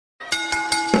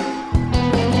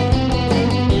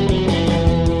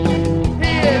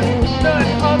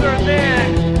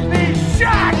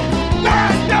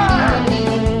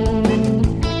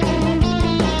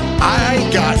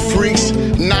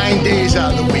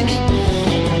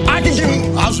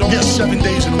only 7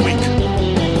 days in a week.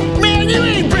 Man, you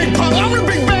ain't Big Pun. I'm the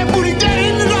big bad booty daddy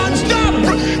in the non-stop.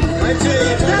 I tell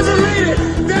you,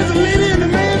 there's a lady in the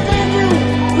man's bathroom.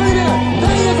 Look at that.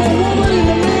 There is a woman in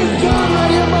the man's car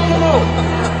right here by the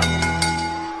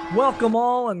door. Welcome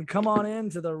all and come on in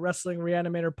to the Wrestling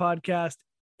Reanimator podcast.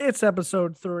 It's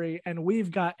episode 3 and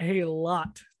we've got a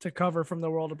lot to cover from the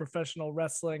world of professional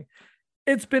wrestling.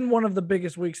 It's been one of the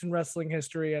biggest weeks in wrestling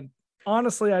history, and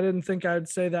honestly, I didn't think I'd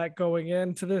say that going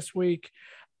into this week,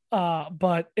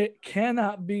 but it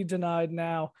cannot be denied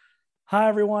now. Hi,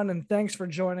 everyone, and thanks for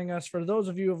joining us. For those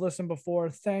of you who have listened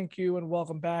before, thank you and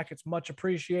welcome back. It's much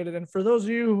appreciated. And for those of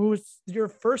you who it's your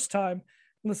first time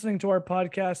listening to our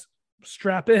podcast,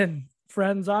 strap in,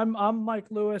 friends. I'm Mike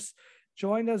Lewis,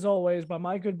 joined as always by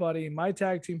my good buddy, my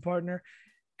tag team partner,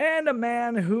 and a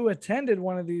man who attended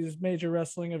one of these major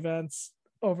wrestling events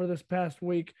over this past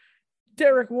week,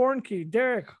 Derek Warnke.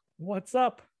 Derek, what's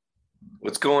up?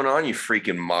 What's going on, you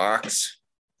freaking marks?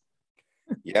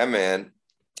 Yeah, man.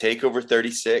 Takeover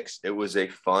 36. It was a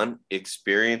fun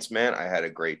experience, man. I had a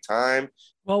great time.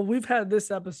 Well, we've had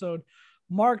this episode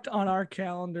marked on our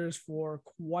calendars for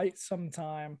quite some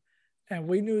time, and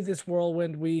we knew this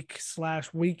whirlwind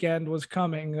week/weekend was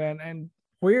coming, and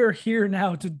we're here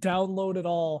now to download it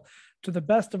all to the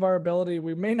best of our ability.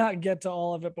 We may not get to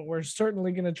all of it, but we're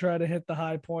certainly going to try to hit the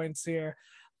high points here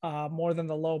more than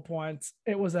the low points.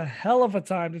 It was a hell of a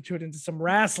time to tune into some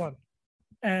wrestling.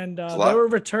 And there were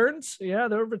returns. Yeah,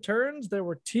 there were returns. There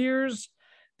were tears.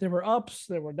 There were ups.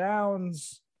 There were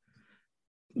downs.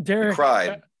 Derek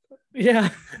cried. Yeah,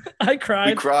 I cried.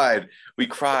 We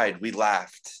cried. We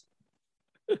laughed.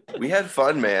 We had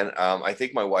fun, man. I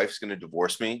think my wife's going to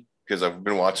divorce me because I've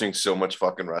been watching so much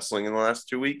fucking wrestling in the last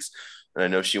 2 weeks, and I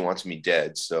know she wants me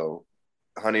dead. So,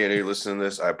 honey, I know you're listening to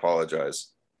this. I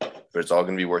apologize, but it's all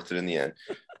going to be worth it in the end.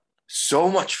 So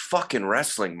much fucking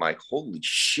wrestling, Mike. Holy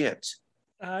shit.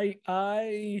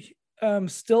 I am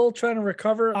still trying to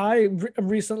recover. I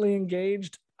recently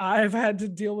engaged. I've had to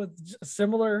deal with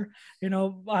similar,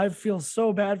 I feel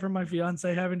so bad for my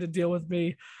fiance having to deal with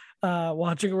me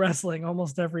watching wrestling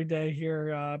almost every day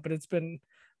here. But it's been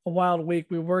a wild week.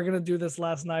 We were going to do this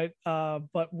last night,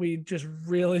 but we just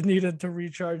really needed to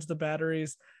recharge the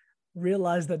batteries,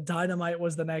 realized that Dynamite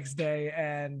was the next day,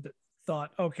 and thought,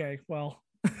 okay, well,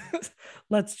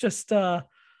 let's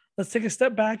take a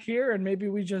step back here and maybe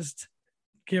we just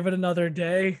give it another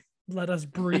day. Let us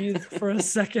breathe for a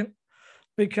second,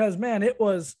 because man, it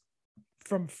was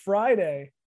from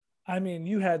Friday. I mean,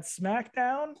 you had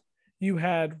SmackDown, you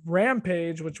had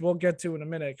Rampage, which we'll get to in a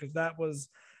minute because that was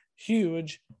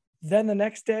huge. Then the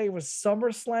next day was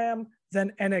SummerSlam,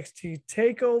 then NXT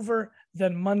TakeOver,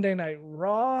 then Monday Night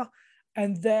Raw.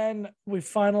 And then we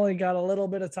finally got a little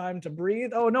bit of time to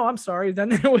breathe. Oh no, I'm sorry.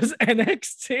 Then it was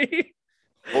NXT.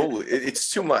 Oh, it's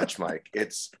too much, Mike.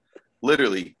 It's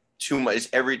literally too much. It's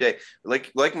every day.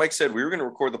 Like Mike said, we were going to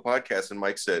record the podcast, and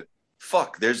Mike said,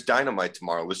 fuck, there's Dynamite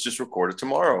tomorrow. Let's just record it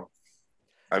tomorrow.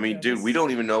 I mean, yes. Dude, we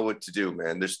don't even know what to do,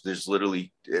 man. There's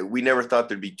literally, we never thought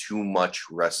there'd be too much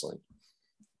wrestling.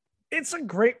 It's a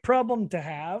great problem to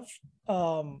have.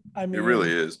 I mean, it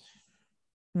really is.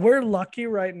 We're lucky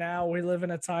right now. We live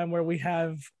in a time where we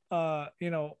have, a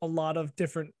lot of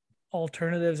different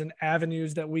alternatives and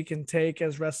avenues that we can take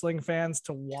as wrestling fans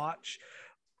to watch.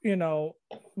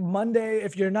 Monday,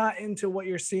 if you're not into what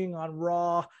you're seeing on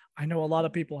Raw, I know a lot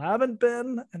of people haven't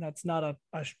been, and that's not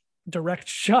a direct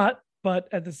shot, but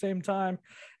at the same time,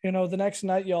 the next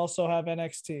night you also have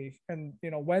NXT, and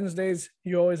Wednesdays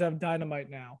you always have Dynamite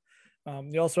now.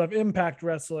 You also have Impact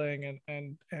Wrestling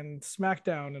and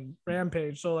SmackDown and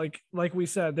Rampage. So like we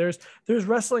said, there's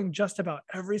wrestling just about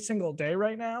every single day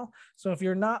right now. So if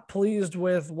you're not pleased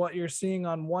with what you're seeing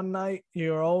on one night,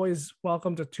 you're always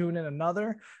welcome to tune in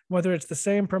another, whether it's the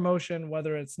same promotion,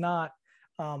 whether it's not.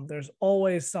 There's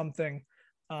always something.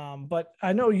 But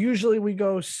I know usually we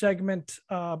go segment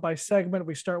by segment.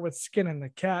 We start with Skin in the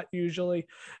Cat, usually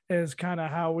is kind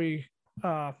of how we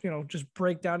just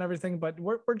break down everything, but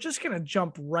we're just going to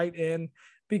jump right in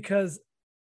because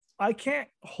I can't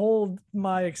hold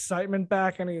my excitement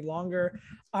back any longer.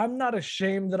 I'm not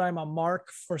ashamed that I'm a mark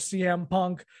for CM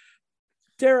Punk.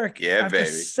 Derek, after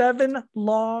 7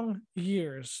 long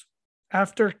years,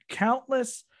 after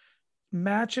countless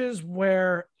matches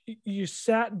where you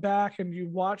sat back and you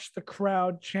watched the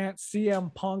crowd chant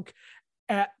CM Punk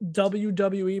at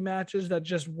WWE matches that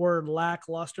just were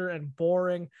lackluster and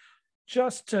boring,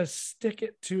 just to stick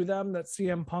it to them that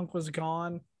CM Punk was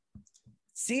gone.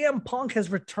 CM Punk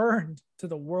has returned to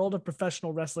the world of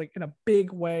professional wrestling in a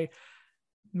big way.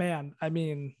 Man, I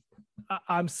mean,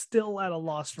 I'm still at a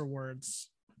loss for words.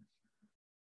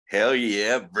 Hell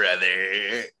yeah,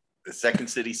 brother. The Second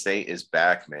City Saint is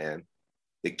back, man.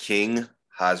 The king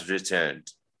has returned.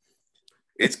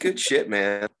 It's good shit,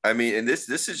 man. I mean, and this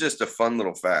is just a fun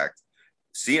little fact.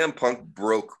 CM Punk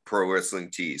broke Pro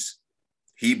Wrestling Tees.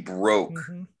 He broke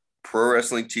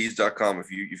ProWrestlingTees.com.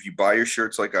 If you buy your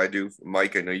shirts like I do,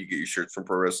 Mike, I know you get your shirts from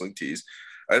Pro Wrestling Tees.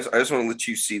 I just want to let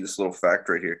you see this little fact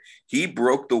right here. He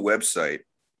broke the website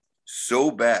so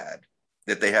bad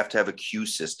that they have to have a queue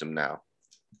system now.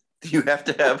 You have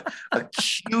to have a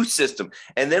queue system.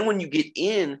 And then when you get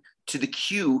in to the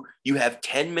queue, you have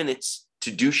 10 minutes to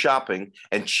do shopping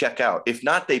and check out. If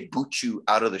not, they boot you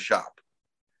out of the shop.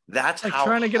 That's like how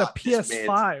trying to get a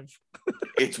PS5.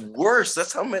 It's worse.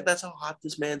 That's how hot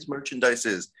this man's merchandise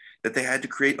is, that they had to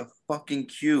create a fucking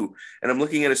queue. And I'm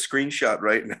looking at a screenshot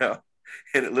right now,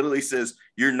 and it literally says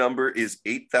your number is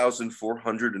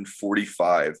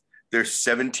 8,445. There's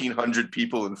 1,700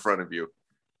 people in front of you.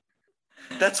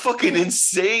 That's fucking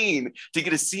insane to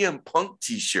get a CM Punk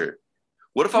t-shirt.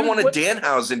 What if I want a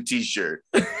Danhausen t-shirt?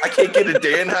 I can't get a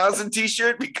Danhausen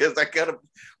t-shirt because I gotta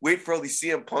wait for all these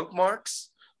CM Punk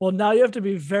marks. Well, now you have to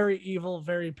be very evil,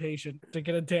 very patient to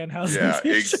get a Danhausen. Yeah,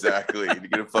 t-shirt. exactly. To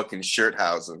get a fucking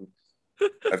Shirthausen, I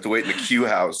have to wait in the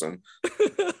Q-hausen.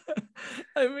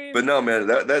 I mean, but no, man,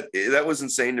 that was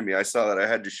insane to me. I saw that. I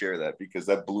had to share that because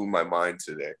that blew my mind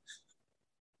today.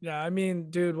 Yeah, I mean,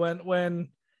 dude,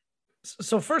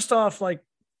 so first off, like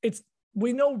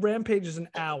we know Rampage is an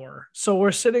hour, so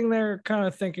we're sitting there kind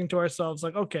of thinking to ourselves,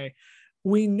 like, okay,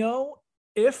 we know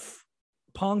if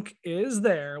Punk is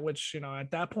there, which, at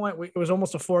that point it was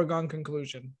almost a foregone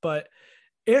conclusion, but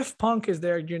if Punk is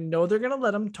there, they're going to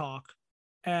let him talk.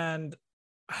 And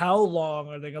how long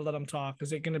are they going to let him talk?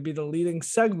 Is it going to be the leading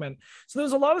segment? So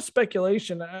there's a lot of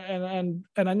speculation, and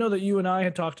I know that you and I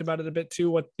had talked about it a bit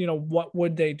too. What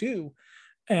would they do?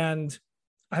 And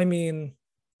I mean,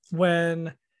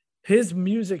 when his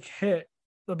music hit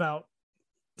about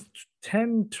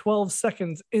 10, 12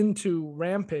 seconds into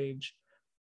Rampage,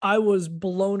 I was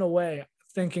blown away,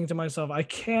 thinking to myself, I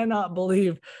cannot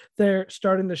believe they're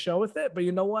starting the show with it. But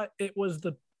you know what? It was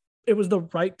the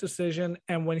right decision.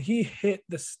 And when he hit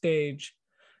the stage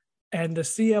and the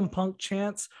CM Punk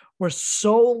chants were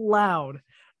so loud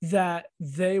that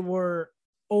they were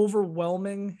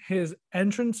overwhelming his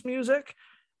entrance music,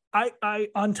 I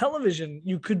on television,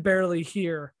 you could barely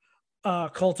hear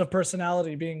Cult of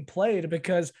Personality being played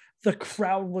because the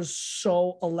crowd was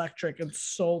so electric and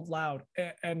so loud,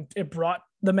 and it brought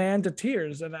the man to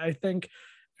tears. And I think,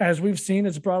 as we've seen,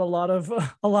 it's brought a lot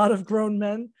of grown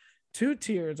men to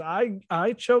tears. I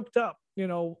choked up.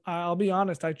 I'll be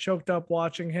honest, I choked up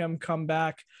watching him come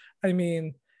back. I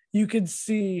mean, you could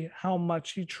see how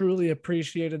much he truly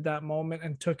appreciated that moment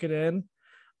and took it in.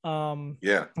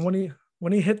 Yeah.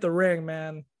 When he hit the ring,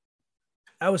 man,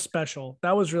 that was special.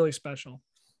 That was really special.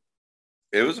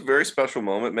 It was a very special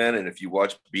moment, man. And if you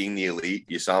watch Being the Elite,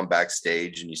 you saw him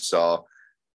backstage and you saw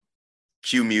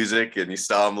cue music and you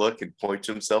saw him look and point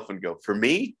to himself and go, "For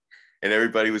me?" And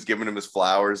everybody was giving him his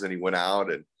flowers and he went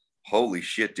out, and holy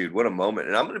shit, dude, what a moment.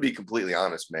 And I'm going to be completely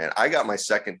honest, man. I got my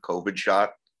second COVID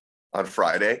shot on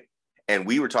Friday and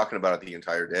we were talking about it the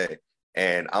entire day.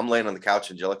 And I'm laying on the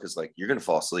couch. Angelica's like, "You're going to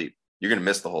fall asleep. You're going to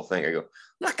miss the whole thing." I go, "I'm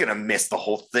not going to miss the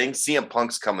whole thing. CM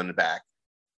Punk's coming back."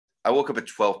 I woke up at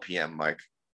 12 p.m., Mike.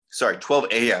 Sorry, 12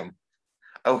 a.m.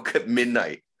 I woke up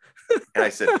midnight. And I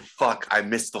said, fuck, I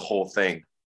missed the whole thing.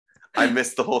 I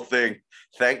missed the whole thing.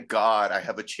 Thank God I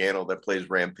have a channel that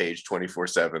plays Rampage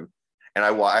 24/7. And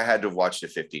I had to watch it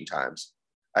 15 times.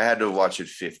 I had to watch it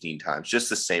 15 times. Just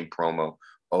the same promo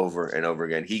over and over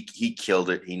again. He killed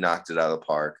it. He knocked it out of the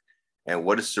park. And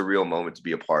what a surreal moment to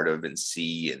be a part of and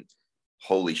see. And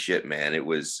holy shit, man. It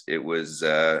was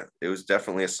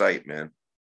definitely a sight, man.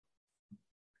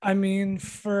 I mean,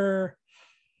 for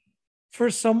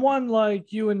someone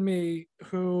like you and me,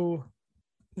 who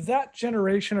that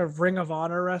generation of Ring of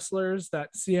Honor wrestlers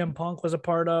that CM Punk was a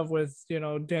part of with,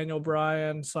 Daniel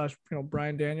Bryan /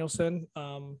 Bryan Danielson,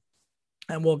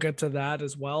 and we'll get to that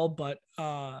as well. But,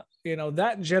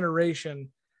 that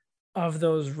generation of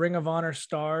those Ring of Honor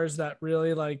stars that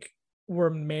really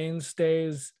were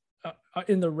mainstays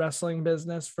in the wrestling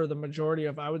business for the majority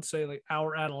of, I would say,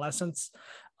 our adolescence.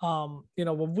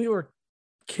 When we were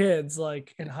kids,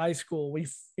 in high school, we,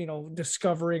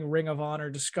 discovering Ring of Honor,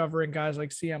 discovering guys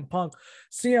like CM Punk.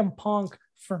 CM Punk,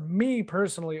 for me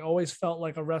personally, always felt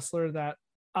like a wrestler that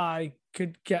I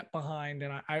could get behind.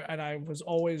 And I was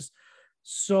always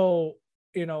so,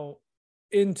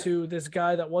 into this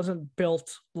guy that wasn't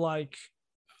built like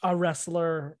a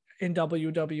wrestler in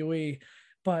WWE,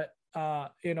 but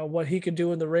What he could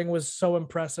do in the ring was so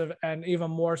impressive, and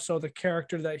even more so the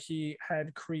character that he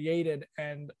had created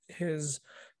and his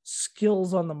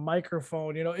skills on the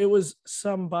microphone. It was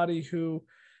somebody who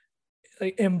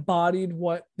embodied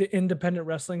what the independent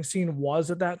wrestling scene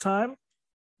was at that time.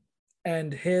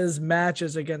 And his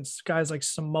matches against guys like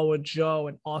Samoa Joe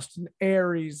and Austin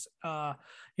Aries,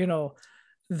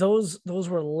 those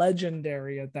were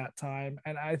legendary at that time.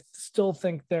 And I still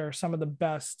think they're some of the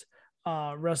best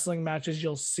wrestling matches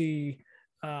you'll see,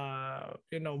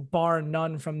 bar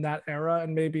none from that era,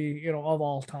 and maybe, of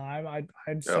all time.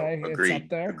 I'd say it's up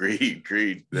there.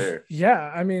 Agreed there. Yeah.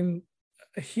 I mean,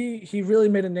 he really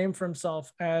made a name for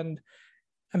himself, and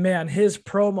man, his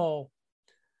promo,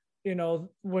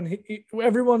 when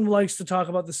everyone likes to talk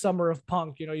about the summer of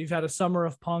Punk, you've had a summer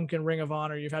of Punk in Ring of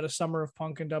Honor, you've had a summer of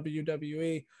Punk in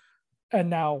WWE, and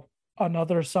now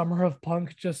another summer of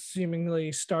Punk just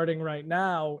seemingly starting right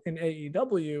now in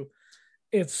AEW.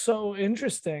 It's so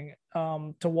interesting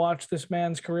to watch this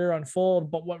man's career unfold.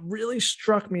 But what really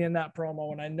struck me in that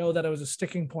promo, and I know that it was a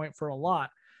sticking point for a lot,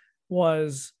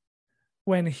 was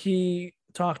when he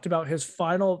talked about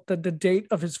the date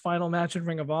of his final match in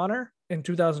Ring of Honor in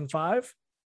 2005,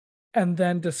 and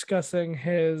then discussing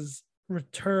his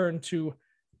return to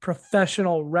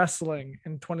professional wrestling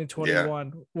in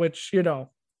 2021, which,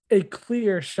 a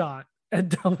clear shot at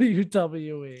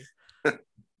WWE.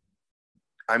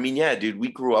 I mean, yeah, dude, we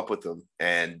grew up with him.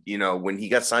 And, when he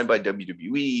got signed by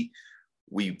WWE,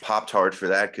 we popped hard for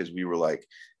that because we were like,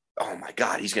 oh my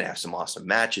God, he's going to have some awesome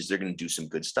matches. They're going to do some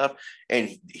good stuff.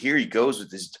 And here he goes with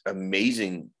this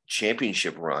amazing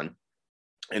championship run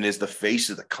and is the face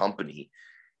of the company.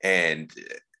 And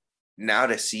now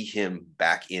to see him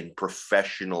back in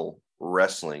professional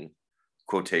wrestling,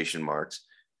 quotation marks,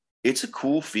 it's a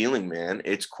cool feeling, man.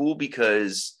 It's cool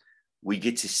because we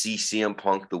get to see CM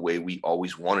Punk the way we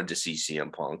always wanted to see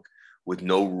CM Punk, with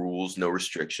no rules, no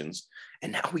restrictions.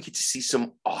 And now we get to see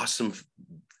some awesome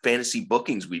fantasy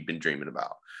bookings we've been dreaming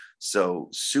about. So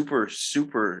super,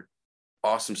 super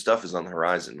awesome stuff is on the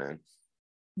horizon, man.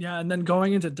 Yeah. And then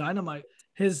going into Dynamite,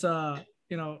 his promo,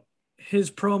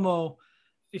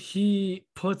 he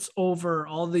puts over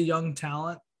all the young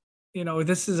talent.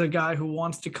 This is a guy who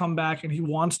wants to come back, and he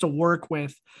wants to work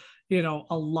with, a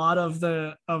lot of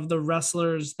the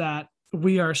wrestlers that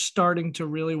we are starting to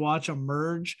really watch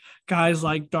emerge. Guys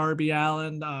like Darby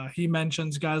Allin. He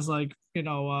mentions guys like,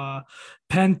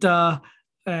 Penta,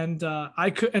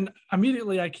 and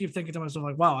immediately I keep thinking to myself,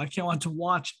 like, wow, I can't want to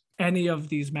watch any of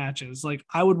these matches. Like,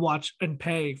 I would watch and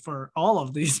pay for all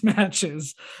of these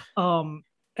matches.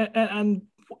 And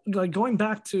like, going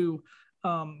back to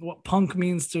what Punk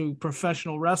means to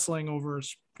professional wrestling over,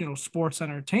 sports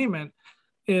entertainment,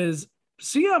 is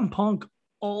CM Punk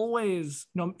always,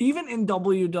 even in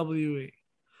WWE,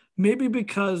 maybe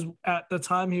because at the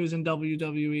time he was in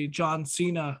WWE, John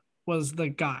Cena was the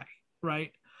guy,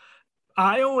 right?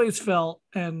 I always felt,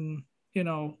 and,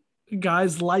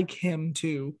 guys like him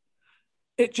too,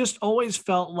 it just always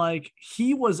felt like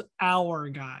he was our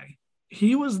guy.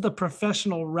 He was the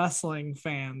professional wrestling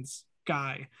fans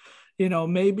guy.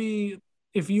 Maybe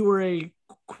if you were a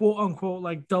quote unquote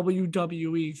like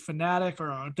WWE fanatic or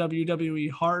a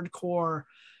WWE hardcore,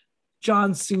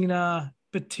 John Cena,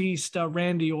 Batista,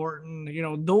 Randy Orton,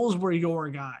 those were your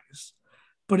guys.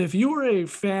 But if you were a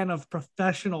fan of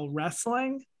professional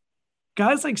wrestling,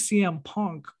 guys like CM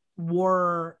Punk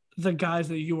were the guys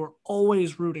that you were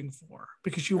always rooting for,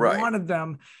 because you wanted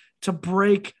them to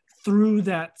break through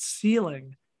that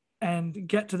ceiling and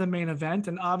get to the main event.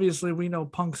 And obviously we know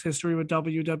Punk's history with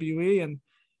WWE, and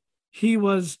he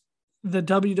was the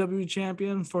WWE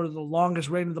champion for the longest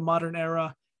reign of the modern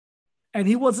era. And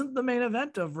he wasn't the main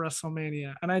event of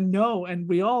WrestleMania. And I know, and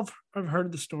we all have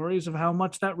heard the stories of how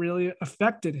much that really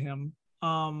affected him.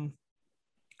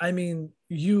 I mean,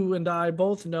 you and I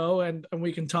both know, and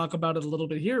we can talk about it a little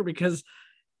bit here, because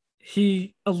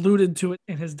he alluded to it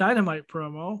in his Dynamite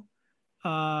promo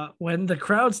when the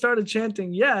crowd started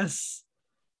chanting yes.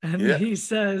 And he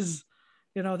says,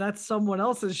 that's someone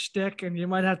else's shtick, and you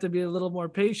might have to be a little more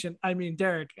patient. I mean,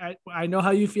 Derek, I know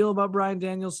how you feel about Bryan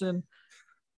Danielson.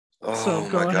 Oh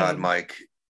my God, Mike.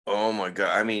 Oh my God.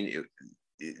 I mean,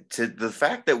 to the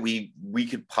fact that we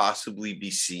could possibly be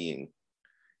seeing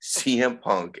CM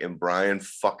Punk and Bryan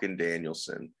fucking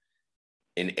Danielson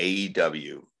in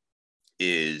AEW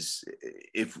is,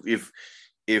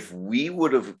 if we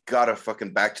would have got a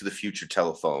fucking Back to the Future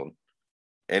telephone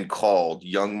and called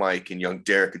young Mike and young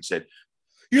Derek and said,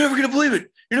 "You're never gonna believe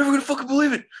it. You're never gonna fucking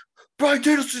believe it. Bryan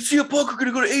Danielson and CM Punk are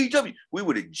gonna go to AEW." We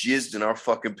would have jizzed in our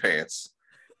fucking pants.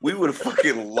 We would have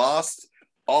fucking lost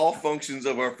all functions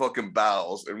of our fucking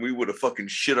bowels, and we would have fucking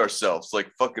shit ourselves like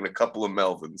fucking a couple of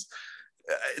Melvins.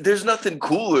 There's nothing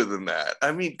cooler than that.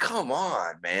 I mean, come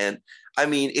on, man. I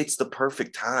mean, it's the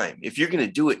perfect time. If you're going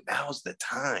to do it, now's the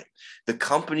time. The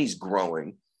company's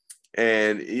growing.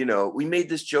 And, you know, we made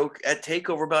this joke at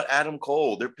TakeOver about Adam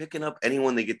Cole. They're picking up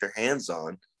anyone they get their hands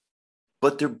on,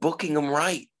 but they're booking them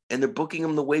right. And they're booking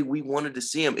them the way we wanted to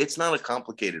see them. It's not a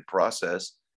complicated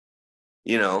process.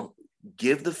 You know,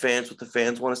 give the fans what the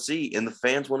fans want to see. And the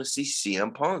fans want to see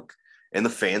CM Punk. And the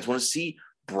fans want to see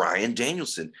Bryan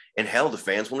Danielson. And hell, the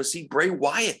fans want to see Bray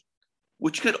Wyatt,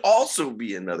 which could also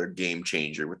be another game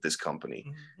changer with this company.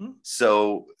 Mm-hmm.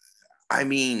 So, I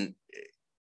mean,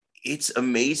 it's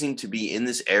amazing to be in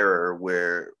this era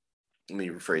where, let me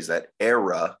rephrase that,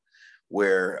 era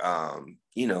where,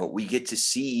 you know, we get to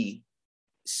see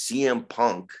CM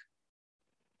Punk,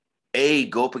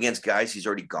 go up against guys he's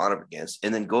already gone up against,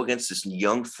 and then go against this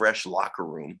young, fresh locker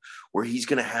room where he's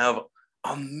going to have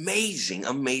amazing,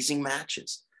 amazing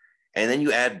matches. And then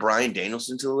you add Bryan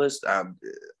Danielson to the list. I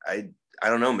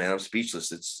don't know, man. I'm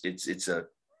speechless. It's a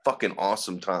fucking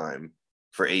awesome time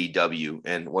for AEW,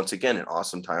 and once again, an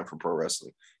awesome time for pro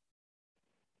wrestling.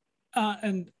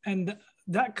 And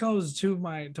that goes to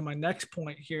my next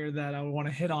point here that I want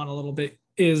to hit on a little bit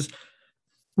is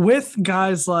with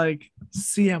guys like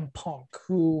CM Punk,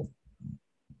 who,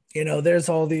 you know, there's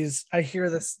all these, I hear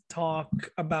this talk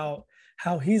about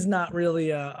how he's not really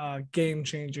a game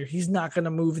changer. He's not going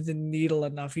to move the needle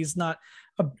enough. He's not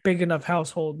a big enough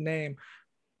household name.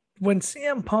 When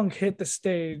CM Punk hit the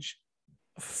stage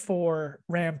for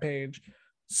Rampage,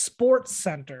 Sports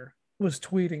Center was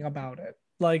tweeting about it.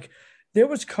 Like, there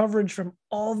was coverage from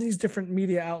all these different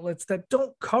media outlets that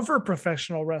don't cover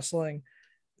professional wrestling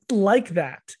like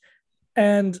that.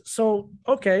 And so,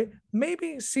 okay,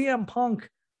 maybe CM Punk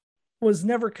was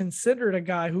never considered a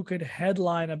guy who could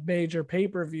headline a major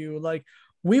pay-per-view. Like,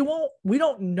 we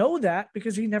don't know that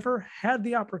because he never had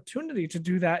the opportunity to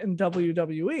do that in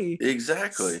WWE.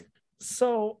 Exactly.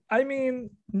 So, I mean,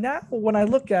 now when I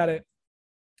look at it,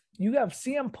 you have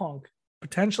CM Punk,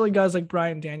 potentially guys like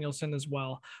Bryan Danielson as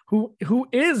well, who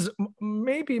is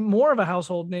maybe more of a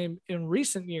household name in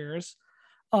recent years.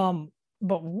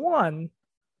 But one,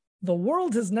 the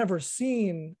world has never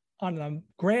seen on a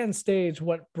grand stage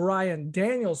what Bryan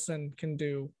Danielson can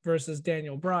do versus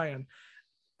Daniel Bryan.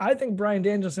 I think Bryan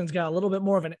Danielson's got a little bit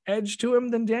more of an edge to him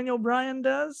than Daniel Bryan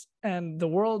does, and the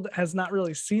world has not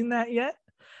really seen that yet.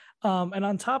 And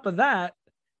on top of that,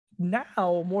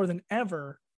 now more than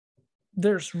ever,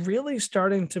 there's really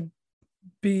starting to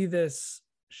be this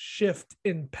shift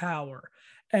in power.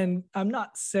 And I'm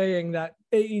not saying that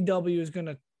AEW is going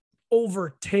to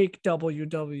overtake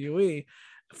WWE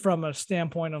from a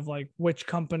standpoint of like which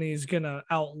company is going to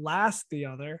outlast the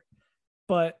other.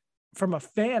 But from a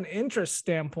fan interest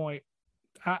standpoint,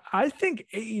 I think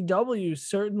AEW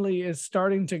certainly is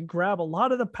starting to grab a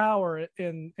lot of the power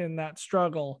in that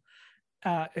struggle.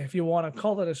 If you want to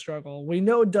call it a struggle, we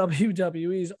know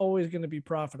WWE is always going to be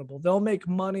profitable. They'll make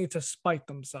money to spite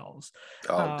themselves.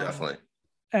 Oh, definitely.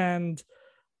 And,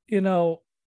 you know,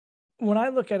 when I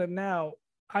look at it now,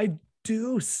 I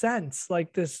do sense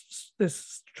like this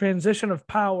transition of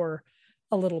power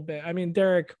a little bit. I mean,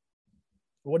 Derek,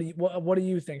 what do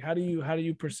you think? How do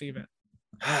you perceive it?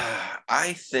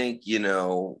 I think, you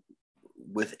know,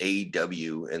 with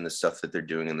AEW and the stuff that they're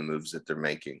doing and the moves that they're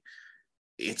making,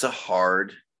 it's a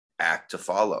hard act to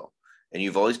follow. And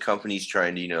you've all these companies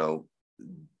trying to, you know,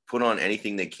 put on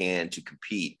anything they can to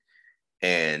compete.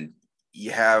 And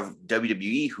you have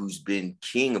WWE, who's been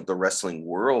king of the wrestling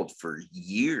world for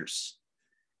years.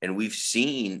 And we've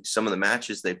seen some of the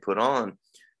matches they put on.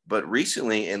 But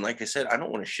recently, and like I said, I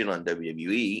don't want to shit on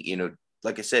WWE. You know,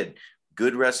 like I said,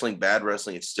 good wrestling, bad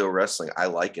wrestling, it's still wrestling. I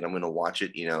like it. I'm going to watch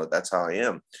it. You know, that's how I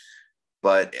am.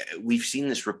 But we've seen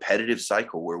this repetitive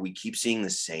cycle where we keep seeing the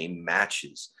same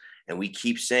matches. And we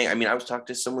keep saying, I mean, I was talking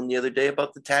to someone the other day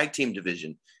about the tag team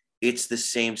division. It's the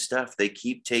same stuff. They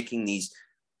keep taking these,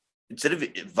 instead of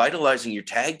vitalizing your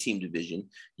tag team division,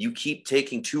 you keep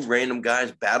taking two random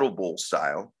guys Battle Bowl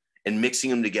style and mixing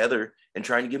them together and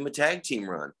trying to give them a tag team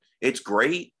run. It's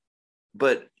great,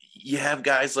 but you have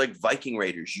guys like Viking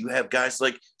Raiders. You have guys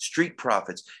like Street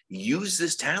Profits. Use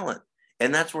this talent.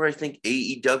 And that's where I think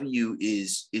AEW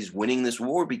is winning this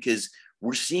war, because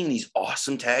we're seeing these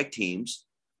awesome tag teams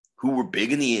who were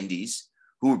big in the indies,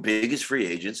 who were big as free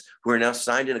agents, who are now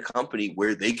signed in a company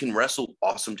where they can wrestle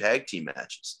awesome tag team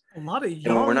matches. A lot of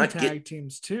young tag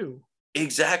teams too.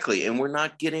 Exactly. And we're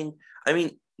not getting, I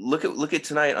mean, look at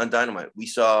tonight on Dynamite. We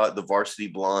saw the Varsity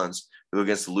Blondes go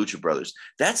against the Lucha Brothers.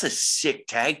 That's a sick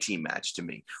tag team match to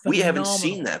me. We haven't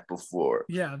seen that before.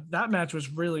 Yeah, that match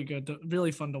was really good,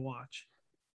 really fun to watch.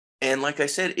 And like I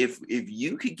said, if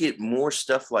you could get more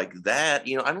stuff like that,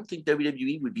 you know, I don't think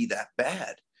WWE would be that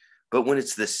bad. But when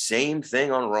it's the same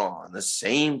thing on Raw and the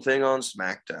same thing on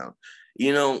SmackDown,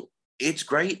 you know, it's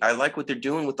great. I like what they're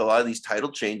doing with a lot of these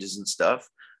title changes and stuff.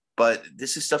 But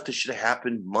this is stuff that should have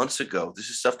happened months ago. This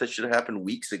is stuff that should have happened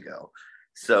weeks ago.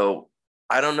 So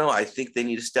I don't know. I think they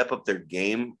need to step up their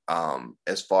game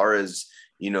as far as,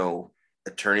 you know,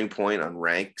 a turning point on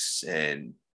ranks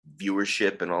and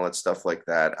viewership and all that stuff like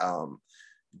that.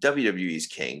 WWE is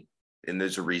king, and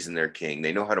there's a reason they're king.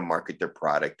 They know how to market their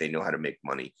product. They know how to make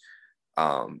money.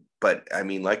 But I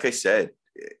mean, like I said,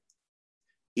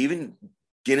 even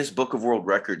Guinness Book of World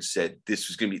Records said this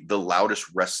was going to be the loudest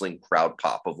wrestling crowd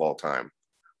pop of all time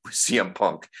with CM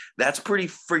Punk. That's pretty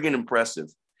friggin' impressive.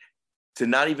 To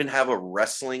not even have a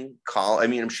wrestling column. I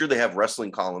mean, I'm sure they have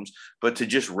wrestling columns, but to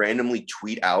just randomly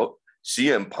tweet out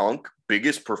CM Punk,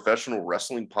 biggest professional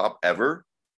wrestling pop ever,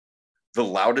 the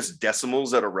loudest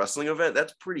decimals at a wrestling event.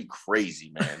 That's pretty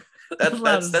crazy, man.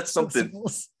 That's something.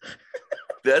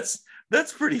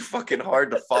 That's pretty fucking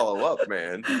hard to follow up,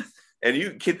 man. And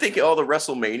you can think of all the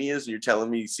WrestleManias, and you're telling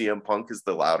me CM Punk is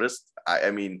the loudest.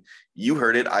 I mean, you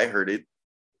heard it, I heard it.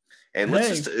 And let's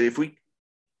just if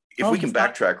we can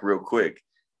backtrack real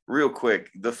quick,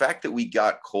 the fact that we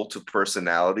got Cult of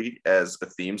Personality as a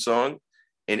theme song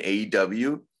in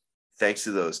AEW, thanks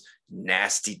to those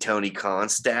nasty Tony Khan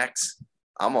stacks,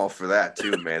 I'm all for that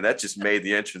too, man. That just made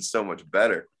the entrance so much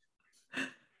better.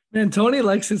 Man, Tony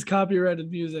likes his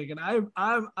copyrighted music, and I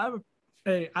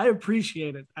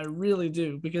appreciate it. I really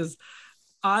do, because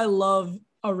I love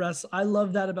I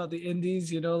love that about the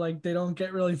indies, you know, like they don't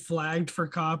get really flagged for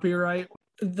copyright.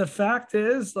 The fact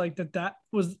is like that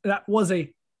was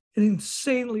an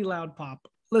insanely loud pop.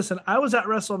 Listen, I was at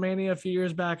WrestleMania a few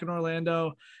years back in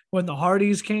Orlando when the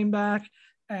Hardys came back,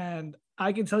 and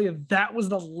I can tell you that was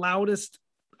the loudest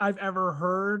I've ever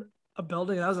heard a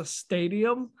building. That was a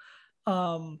stadium.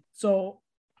 So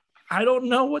I don't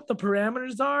know what the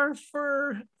parameters are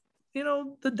for, you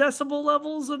know, the decibel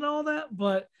levels and all that,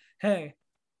 but hey,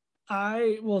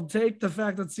 I will take the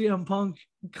fact that CM Punk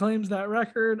claims that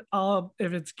record.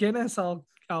 If it's Guinness, I'll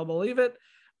believe it.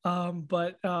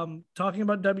 But talking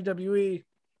about WWE,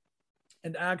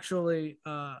 and actually,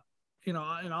 you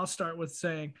know, and I'll start with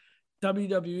saying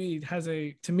WWE has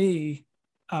to me,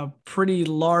 a pretty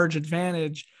large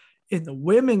advantage in the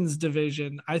women's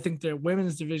division. I think their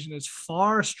women's division is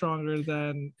far stronger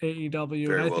than AEW.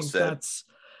 Very and I well think said.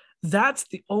 that's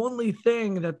the only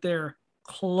thing that they're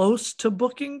close to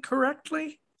booking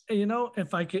correctly. You know,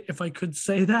 if I could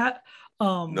say that.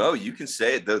 No, you can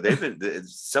say it though. They've been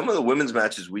some of the women's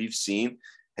matches we've seen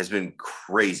has been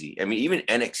crazy. I mean, even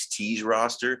NXT's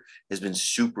roster has been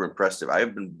super impressive. I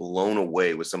have been blown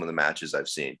away with some of the matches I've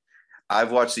seen.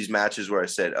 I've watched these matches where I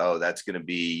said, oh, that's going to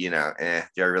be, you know,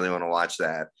 do I really want to watch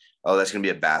that? Oh, that's going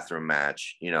to be a bathroom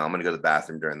match. You know, I'm going to go to the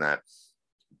bathroom during that.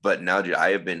 But now, dude,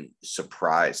 I have been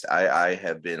surprised. I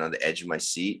have been on the edge of my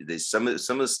seat. There's some of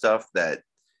the stuff that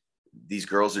these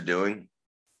girls are doing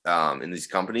in these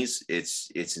companies. It's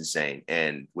insane.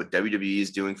 And what WWE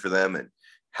is doing for them and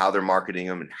how they're marketing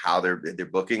them and how they're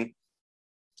booking,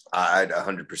 I'd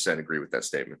 100% agree with that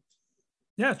statement.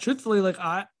 Yeah, truthfully, like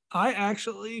I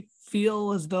actually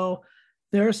feel as though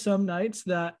there are some nights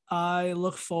that I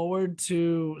look forward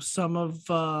to some of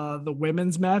the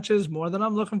women's matches more than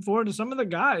I'm looking forward to some of the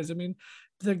guys. I mean,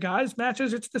 the guys'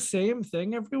 matches, it's the same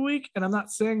thing every week. And I'm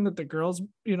not saying that the girls,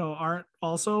 you know, aren't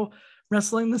also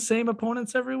wrestling the same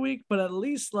opponents every week, but at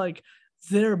least like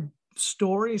their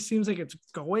story seems like it's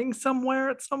going somewhere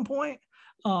at some point.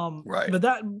 Right. But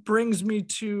that brings me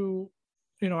to,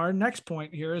 you know, our next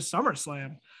point here is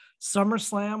SummerSlam.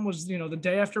 SummerSlam was, you know, the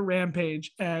day after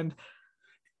Rampage, and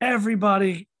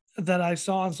everybody that I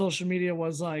saw on social media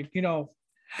was like, you know,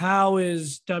 how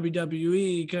is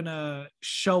WWE gonna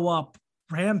show up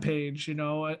Rampage, you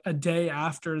know, a day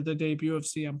after the debut of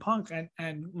CM Punk?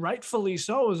 And rightfully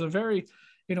so. It was a very,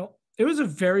 you know, it was a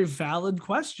very valid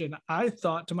question. I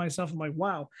thought to myself, I'm like,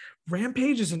 wow,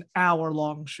 Rampage is an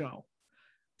hour-long show.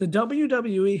 The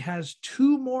WWE has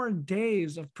 2 more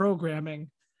days of programming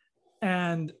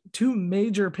and 2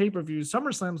 major pay-per-views.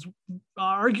 SummerSlam's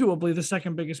arguably the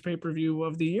second biggest pay-per-view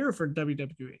of the year for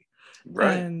WWE.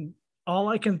 Right. And all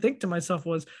I can think to myself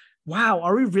was, wow,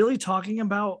 are we really talking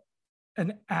about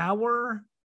an hour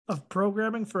of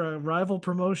programming for a rival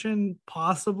promotion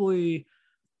possibly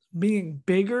being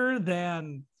bigger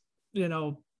than, you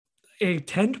know, a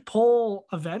tentpole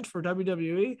event for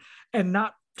WWE, and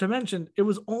not to mention it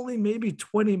was only maybe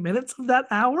 20 minutes of that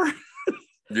hour.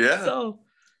 Yeah. So,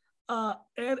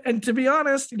 and to be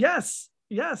honest, yes,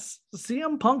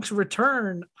 CM Punk's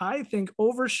return, I think,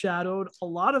 overshadowed a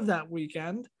lot of that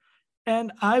weekend,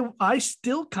 and I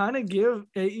still kind of give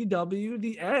AEW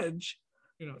the edge.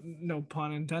 No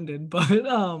pun intended, but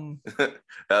That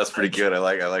was pretty good. I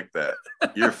like that.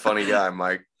 You're a funny guy,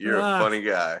 Mike. You're a funny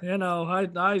guy.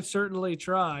 I certainly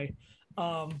try.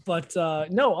 But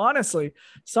no, honestly,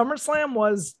 SummerSlam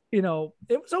was, it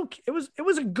was okay. It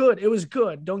was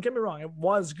good. Don't get me wrong. It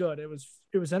was good. It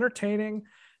was entertaining,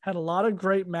 had a lot of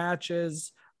great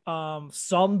matches,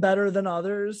 some better than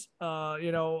others.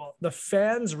 The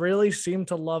fans really seem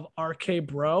to love RK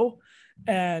Bro.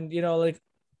 And,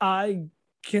 I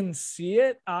can see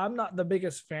it. I'm not the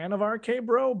biggest fan of RK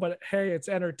Bro, but hey, it's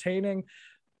entertaining.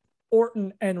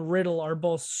 Orton and Riddle are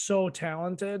both so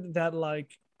talented that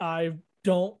I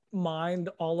don't mind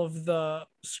all of the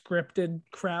scripted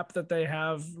crap that they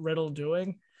have Riddle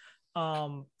doing.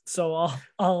 So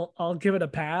I'll give it a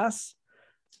pass.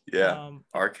 Yeah.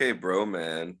 RK Bro,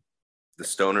 man. The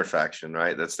stoner faction,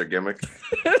 right? That's their gimmick.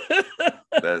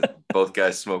 That both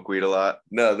guys smoke weed a lot.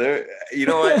 No, they're,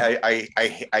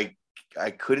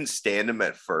 I couldn't stand them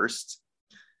at first,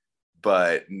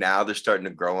 but now they're starting to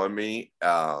grow on me.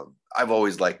 I've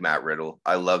always liked Matt Riddle.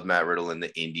 I love Matt Riddle in the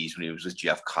Indies when he was with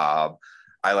Jeff Cobb.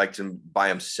 I liked him by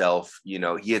himself. He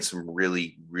had some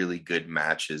really, really good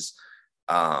matches,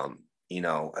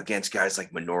 against guys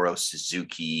like Minoru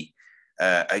Suzuki,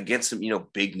 against some,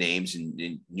 big names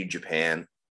in New Japan.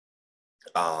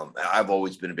 I've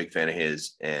always been a big fan of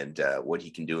his and what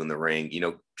he can do in the ring.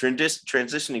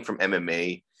 Transitioning from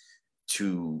MMA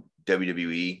to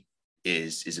WWE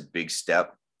is a big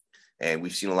step, and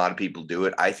we've seen a lot of people do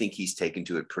it. I think he's taken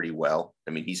to it pretty well.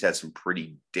 I mean, he's had some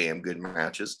pretty damn good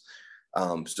matches.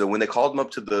 So when they called him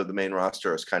up to the main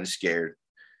roster, I was kind of scared.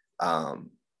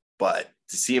 But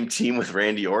to see him team with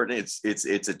Randy Orton,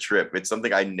 it's a trip. It's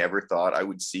something I never thought I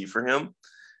would see for him.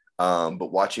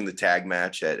 But watching the tag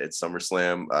match at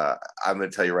SummerSlam, I'm going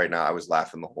to tell you right now, I was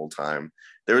laughing the whole time.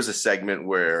 There was a segment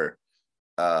where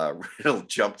Riddle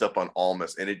jumped up on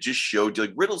Almas, and it just showed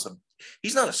you,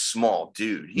 he's not a small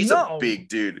dude. He's a big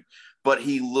dude, but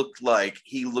he looked like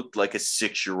a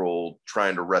 6-year-old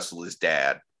trying to wrestle his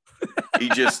dad.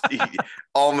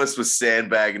 Almas was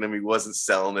sandbagging him. He wasn't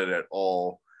selling it at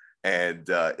all. And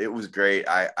it was great.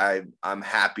 I'm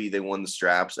happy they won the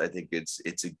straps. I think it's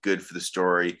good for the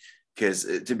story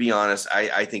because, to be honest,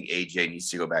 I think AJ needs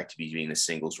to go back to being a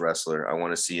singles wrestler. I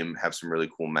want to see him have some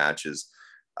really cool matches.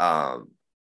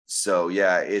 So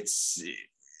yeah,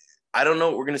 I don't know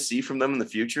what we're gonna see from them in the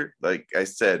future. Like I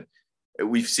said,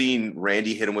 we've seen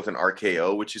Randy hit him with an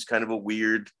RKO, which is kind of a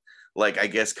weird, I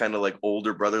guess, kind of like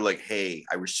older brother. Like, hey,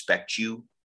 I respect you,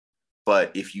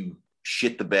 but if you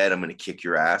shit the bed, I'm gonna kick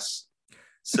your ass.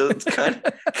 So it's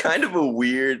kind of a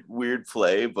weird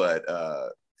play, but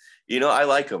I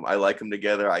like them. I like them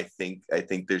together. I think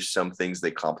there's some things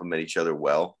they complement each other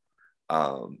well.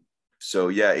 So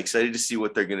yeah, excited to see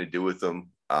what they're gonna do with them.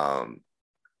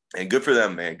 And good for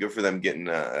them, man. Good for them getting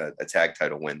a tag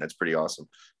title win. That's pretty awesome.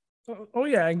 Oh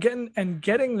yeah, and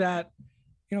getting that,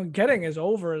 getting as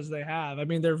over as they have. I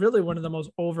mean, they're really one of the most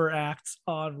over acts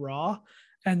on Raw,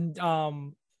 and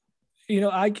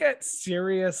I get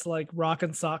serious Rock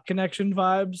and Sock Connection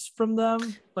vibes from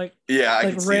them.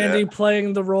 I Randy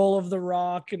playing the role of the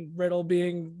Rock and Riddle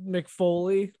being Mick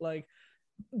Foley,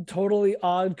 totally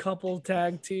odd couple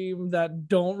tag team that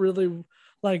don't really.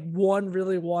 One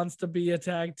really wants to be a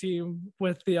tag team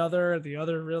with the other, and the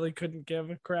other really couldn't give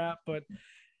a crap. But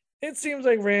it seems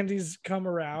like Randy's come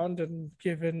around and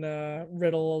given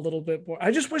Riddle a little bit more. I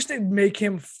just wish they'd make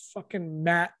him fucking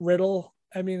Matt Riddle.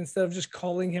 I mean, instead of just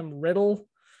calling him Riddle,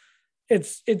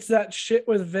 it's that shit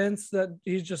with Vince that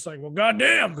he's just like, well,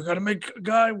 goddamn, we got to make a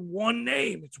guy one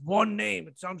name. It's one name.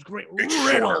 It sounds great.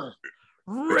 Riddle.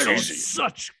 Riddle's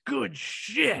such good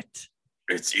shit.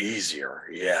 It's easier.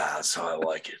 Yeah, that's how I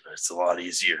like it. It's a lot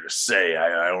easier to say.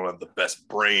 I don't have the best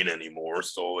brain anymore,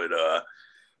 so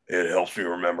it helps me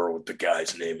remember what the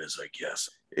guy's name is, I guess.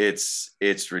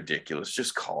 It's ridiculous.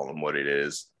 Just call him what it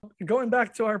is. Going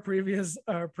back to our previous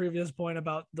point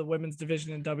about the women's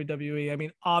division in WWE, I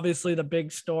mean, obviously the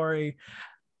big story,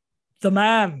 the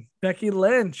man, Becky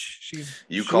Lynch. She's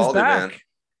called back. It,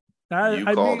 man. You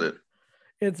called it.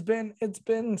 It's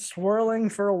been swirling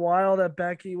for a while that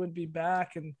Becky would be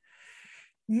back, and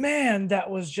man,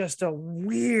 that was just a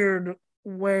weird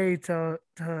way to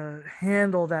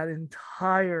handle that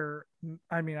entire.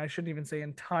 I mean, I shouldn't even say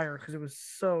entire because it was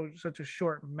such a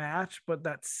short match, but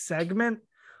that segment,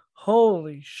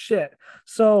 Holy shit.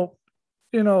 So,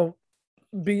 you know,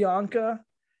 Bianca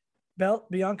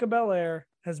Belair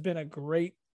has been a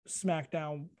great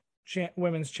SmackDown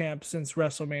women's champ since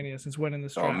WrestleMania, since winning the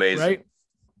strap, amazing. right?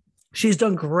 She's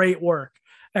done great work,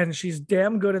 and she's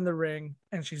damn good in the ring,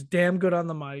 and she's damn good on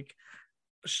the mic.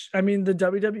 I mean, the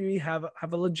WWE have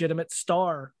a legitimate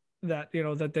star that, you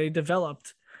know, that they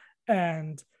developed,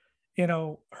 and, you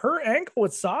know, her angle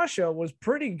with Sasha was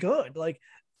pretty good. Like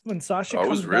when Sasha Oh, it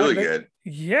comes was really back, good.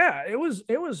 yeah, it was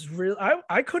real.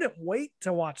 I couldn't wait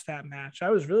to watch that match. I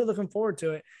was really looking forward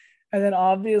to it. And then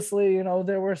obviously, you know,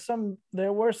 there were some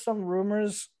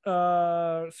rumors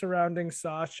surrounding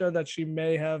Sasha that she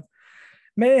may have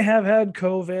had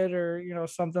COVID or, you know,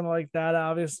 something like that.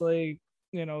 Obviously,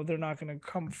 you know, they're not going to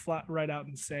come flat right out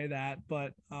and say that,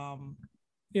 but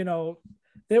you know,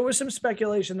 there was some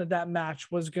speculation that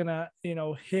match was gonna, you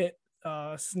know, hit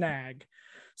snag.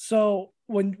 So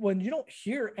when you don't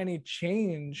hear any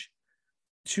change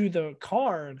to the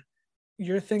card,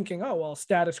 you're thinking, oh well,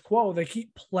 status quo. They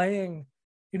keep playing,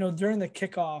 you know, during the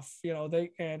kickoff, you know,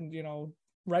 you know,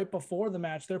 right before the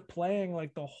match, they're playing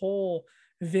like the whole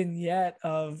vignette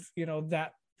of, you know,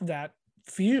 that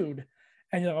feud,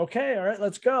 and you're like, okay, all right,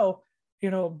 let's go.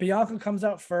 You know, Bianca comes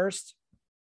out first,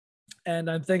 and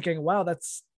I'm thinking, wow,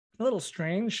 that's a little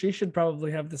strange. She should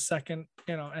probably have the second,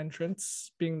 you know,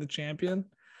 entrance, being the champion.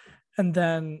 And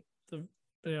then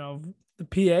the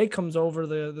PA comes over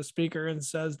the speaker and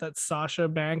says that Sasha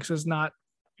Banks is not,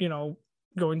 you know,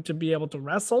 going to be able to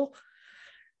wrestle.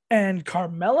 And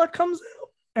Carmella comes out,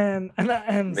 and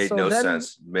Made so no then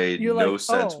sense. Made you're no like,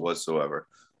 sense oh, whatsoever.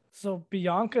 so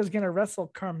Bianca's gonna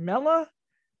wrestle Carmella,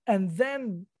 and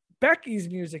then Becky's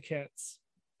music hits,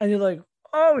 and you're like,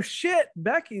 oh shit,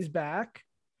 Becky's back.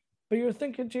 But you're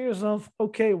thinking to yourself,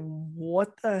 okay,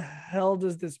 what the hell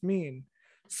does this mean?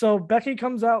 So Becky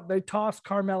comes out, they toss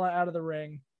Carmella out of the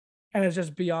ring, and it's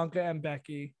just Bianca and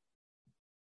Becky.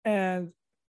 And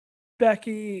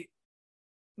Becky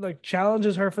like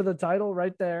challenges her for the title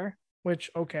right there,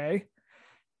 which okay.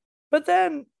 But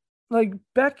then like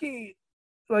Becky,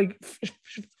 like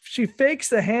she fakes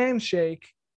the handshake.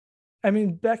 I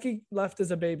mean, Becky left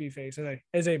as a baby face,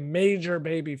 as a major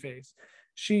baby face.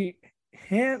 She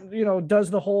does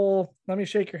the whole let me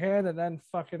shake your hand and then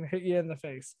fucking hit you in the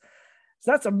face.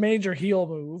 So that's a major heel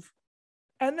move.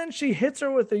 And then she hits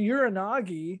her with a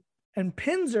Uranagi and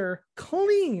pins her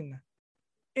clean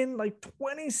in like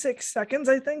 26 seconds,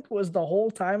 I think, was the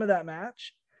whole time of that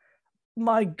match.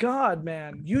 My God,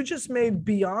 man, you just made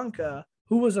Bianca,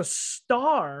 who was a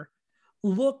star,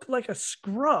 look like a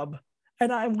scrub.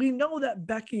 And we know that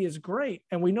Becky is great,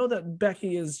 and we know that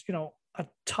Becky is, you know, a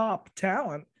top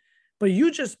talent, but you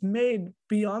just made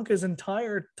Bianca's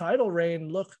entire title reign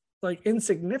look like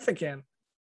insignificant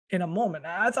in a moment.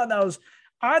 I thought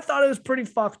it was pretty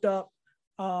fucked up.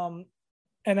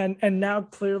 And now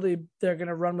clearly they're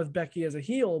gonna run with Becky as a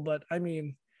heel, but I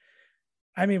mean,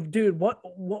 dude, what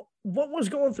was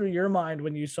going through your mind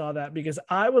when you saw that? Because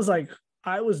I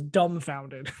was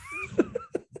dumbfounded.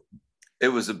 It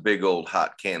was a big old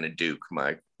hot can of Duke,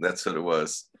 Mike. That's what it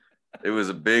was. It was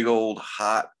a big old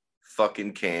hot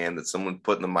fucking can that someone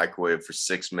put in the microwave for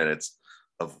 6 minutes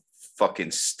of fucking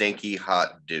stinky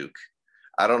hot Duke.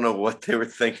 I don't know what they were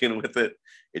thinking with it.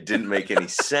 It didn't make any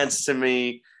sense to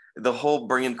me. The whole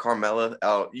bringing Carmella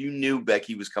out, you knew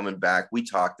Becky was coming back. We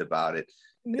talked about it.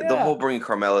 Yeah. The whole bringing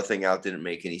Carmella thing out didn't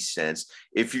make any sense.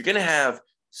 If you're going to have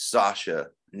Sasha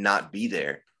not be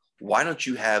there, why don't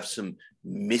you have some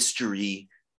mystery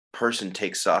person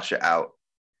take Sasha out?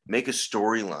 Make a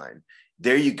storyline.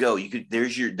 There you go.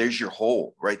 There's your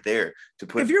hole right there to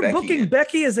put. If you're Becky booking in.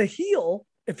 Becky as a heel,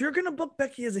 if you're gonna book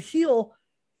Becky as a heel,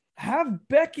 have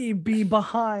Becky be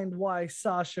behind why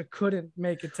Sasha couldn't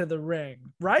make it to the ring,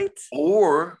 right?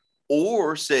 Or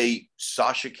say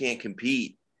Sasha can't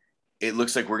compete. It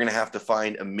looks like we're gonna have to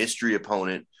find a mystery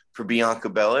opponent for Bianca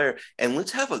Belair, and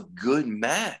let's have a good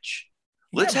match.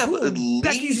 Let's have at least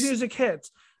Becky's music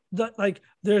hits.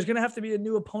 There's gonna have to be a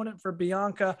new opponent for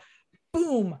Bianca.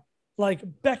 Boom, like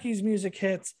Becky's music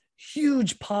hits,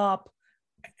 huge pop,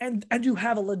 and you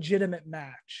have a legitimate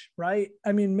match, right?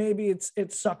 I mean, maybe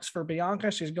it sucks for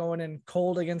Bianca. She's going in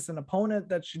cold against an opponent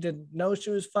that she didn't know she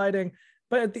was fighting,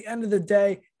 but at the end of the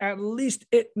day, at least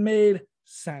it made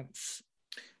sense.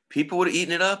 People would have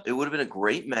eaten it up. It would have been a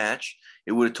great match.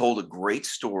 It would have told a great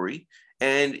story,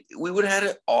 and we would have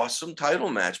had an awesome title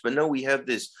match. But no, we have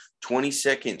this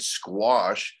 20-second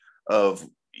squash of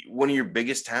one of your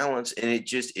biggest talents, and it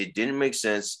didn't make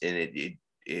sense. And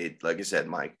it like I said,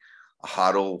 Mike, a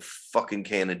hot old fucking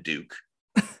can of Duke.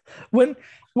 When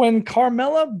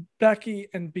Carmella, Becky,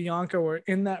 and Bianca were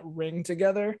in that ring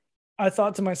together, I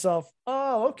thought to myself,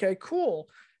 oh, okay, cool.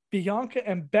 Bianca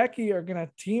and Becky are going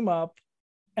to team up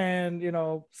and,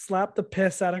 slap the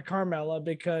piss out of Carmella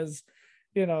because,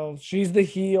 she's the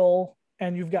heel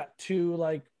and you've got two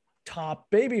like top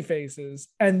baby faces,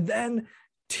 and then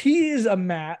tease a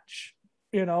match,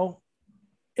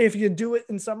 if you do it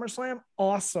in SummerSlam,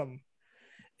 awesome.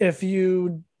 If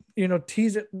you,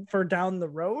 tease it for down the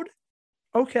road,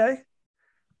 okay.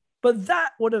 But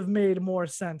that would have made more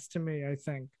sense to me, I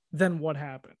think, than what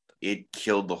happened. It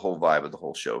killed the whole vibe of the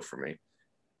whole show for me.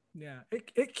 Yeah,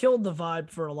 it killed the vibe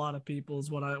for a lot of people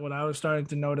is what I was starting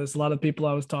to notice. A lot of people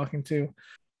I was talking to.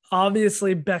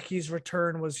 Obviously, Becky's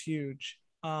return was huge.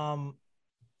 But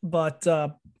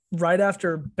right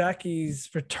after Becky's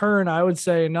return, I would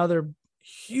say another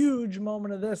huge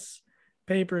moment of this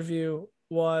pay-per-view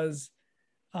was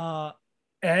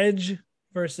Edge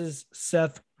versus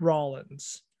Seth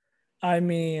Rollins. I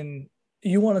mean,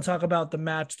 you want to talk about the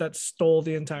match that stole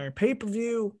the entire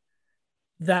pay-per-view?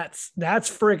 That's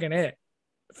friggin' it.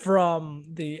 From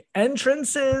the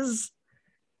entrances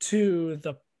to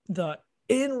the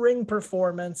in-ring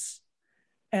performance,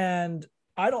 and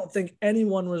I don't think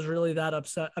anyone was really that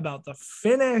upset about the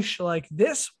finish. Like,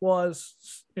 this was,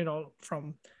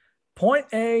 from point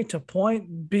A to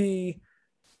point B,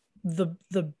 the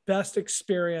best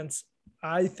experience,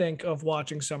 I think, of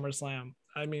watching SummerSlam.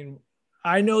 I mean,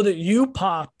 I know that you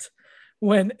popped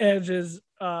when Edge's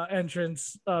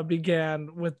entrance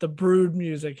began with the Brood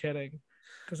music hitting,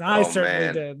 because I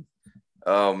certainly did.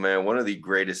 Oh, man, one of the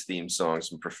greatest theme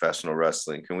songs in professional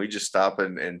wrestling. Can we just stop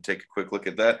and take a quick look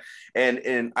at that?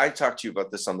 And I talked to you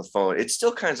about this on the phone. It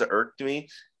still kind of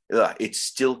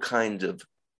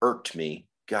irked me.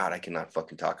 God, I cannot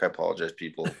fucking talk. I apologize,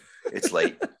 people. It's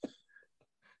late.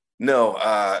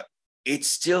 No, it's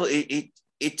still, it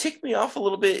ticked me off a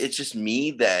little bit. It's just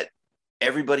me that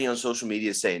everybody on social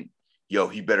media is saying, yo,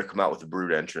 he better come out with a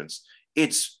Brood entrance.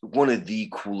 It's one of the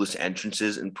coolest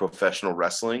entrances in professional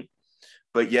wrestling.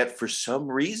 But yet, for some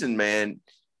reason, man,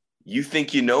 You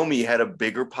Think You Know Me had a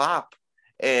bigger pop.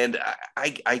 And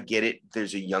I get it.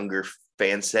 There's a younger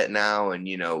fan set now, and,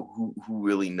 who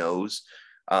really knows?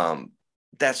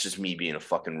 That's just me being a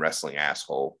fucking wrestling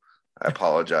asshole. I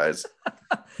apologize.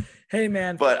 Hey,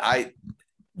 man. But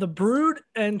the Brood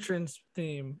entrance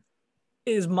theme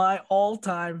is my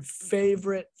all-time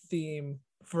favorite theme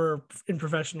in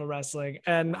professional wrestling.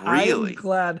 And really? I'm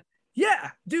glad.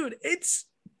 Yeah, dude, it's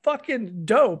fucking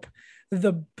dope.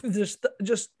 I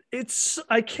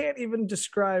can't even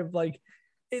describe,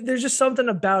 there's just something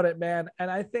about it, man.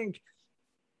 And I think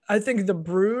the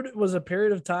Brood was a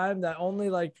period of time that only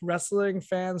wrestling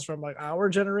fans from our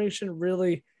generation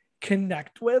really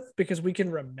connect with, because we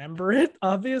can remember it,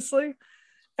 obviously.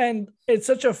 And it's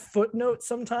such a footnote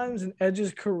sometimes in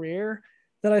Edge's career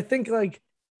that I think, like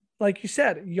you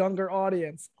said, younger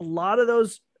audience, a lot of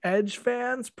those Edge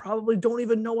fans probably don't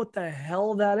even know what the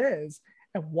hell that is.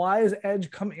 And why is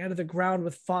Edge coming out of the ground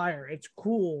with fire? It's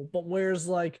cool, but where's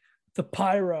the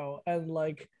pyro and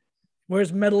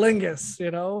where's Metalingus,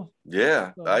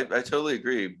 Yeah, So, I totally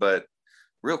agree. But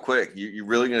real quick, you're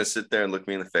really going to sit there and look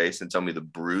me in the face and tell me the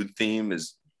Brood theme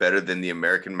is better than the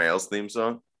American Males theme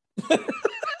song?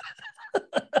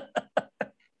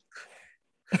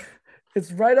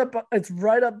 It's right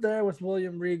up there with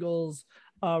William Regal's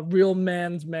Real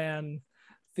Man's Man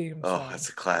theme song. Oh, that's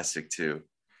a classic too.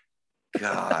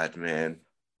 God, man.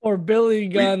 Or Billy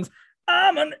Gunn's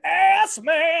I'm an ass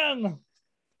man.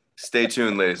 Stay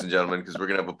tuned, ladies and gentlemen, because we're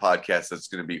going to have a podcast that's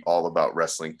going to be all about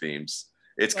wrestling themes.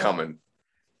 It's coming.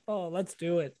 Oh, let's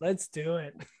do it.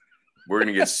 We're going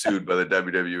to get sued by the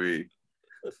WWE.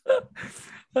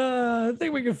 I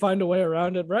think we can find a way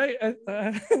around it, right?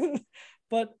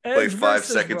 But Edge play 5 Rollins.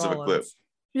 seconds of a clip.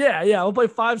 Yeah, we'll play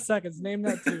 5 seconds. Name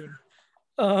that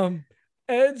tune.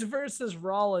 Edge versus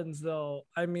Rollins, though.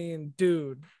 I mean,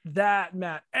 dude, that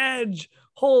match, Edge,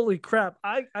 holy crap!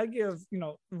 I give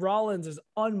Rollins is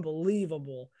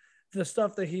unbelievable. The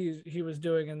stuff that he was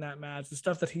doing in that match, the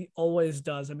stuff that he always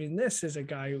does. I mean, this is a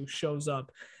guy who shows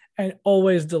up and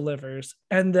always delivers.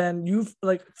 And then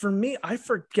for me, I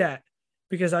forget,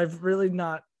 because I've really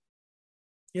not,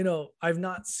 I've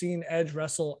not seen Edge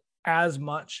wrestle as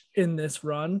much in this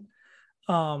run.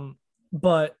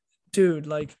 But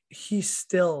dude, he's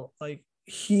still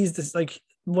he's this,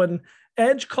 when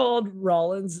Edge called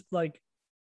Rollins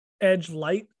Edge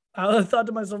Light, I thought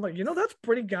to myself, that's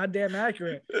pretty goddamn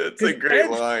accurate. It's a great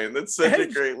line. That's such a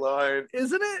great line,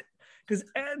 isn't it? Because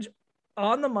Edge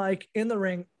on the mic in the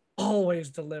ring always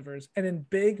delivers, and in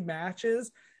big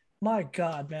matches, my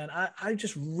God, man, I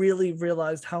just really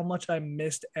realized how much I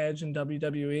missed Edge in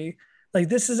WWE.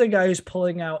 This is a guy who's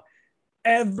pulling out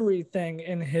everything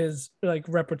in his like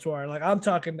repertoire. Like I'm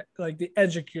talking like the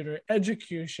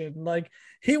execution. Like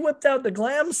he whipped out the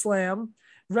glam slam,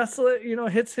 wrestler,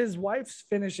 hits his wife's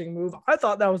finishing move. I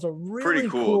thought that was a really Pretty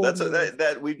cool. That's move.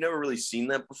 that we've never really seen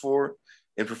that before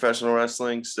in professional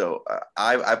wrestling. So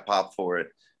I pop for it.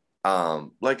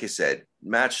 Like I said,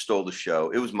 match stole the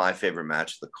show. It was my favorite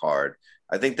match of the card.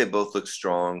 I think they both look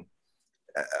strong.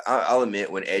 I'll admit,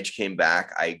 when Edge came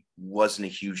back, I wasn't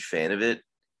a huge fan of it.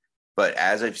 But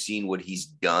as I've seen what he's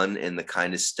done and the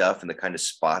kind of stuff and the kind of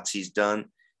spots he's done,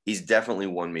 he's definitely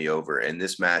won me over. And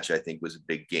this match, I think, was a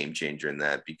big game changer in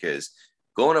that, because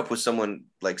going up with someone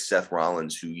like Seth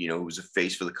Rollins, who, who was a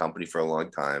face for the company for a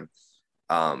long time,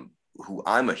 who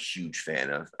I'm a huge fan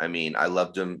of. I mean, I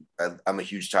loved him. I'm a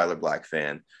huge Tyler Black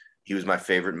fan. He was my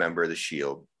favorite member of the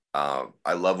Shield.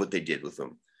 I love what they did with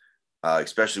him,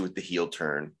 especially with the heel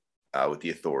turn with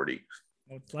the Authority.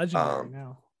 It's legendary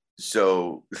now.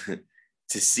 So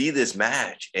to see this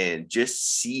match and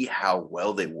just see how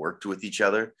well they worked with each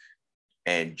other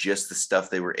and just the stuff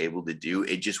they were able to do,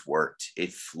 it just worked.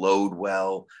 It flowed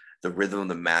well. The rhythm of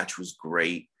the match was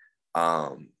great.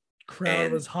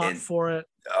 Crowd was hot for it.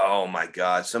 Oh my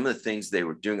God. Some of the things they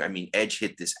were doing. I mean, Edge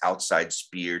hit this outside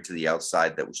spear to the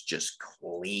outside that was just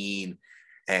clean.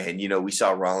 And, we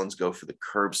saw Rollins go for the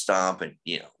curb stomp, and,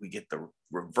 we get the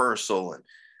reversal, and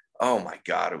oh my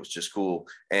God, it was just cool.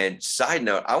 And side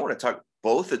note, I want to talk,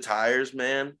 both attires,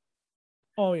 man.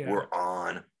 Oh yeah, were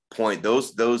on point.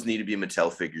 Those need to be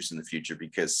Mattel figures in the future,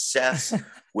 because Seth's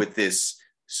with this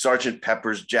Sergeant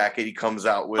Pepper's jacket he comes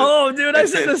out with. Oh, dude, I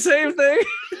said the same thing.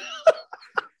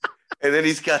 And then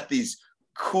he's got these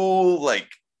cool like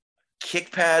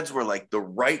kick pads where like the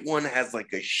right one has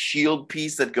like a shield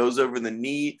piece that goes over the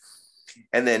knee.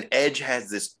 And then Edge has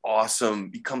this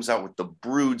awesome, he comes out with the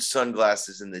Brood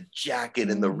sunglasses and the jacket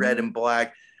and the red and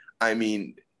black. I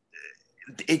mean,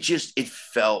 it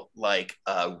felt like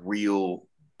a real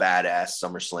badass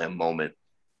SummerSlam moment.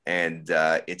 And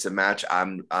it's a match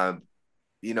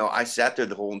I sat there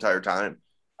the whole entire time.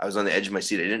 I was on the edge of my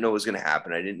seat. I didn't know what was going to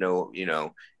happen. I didn't know,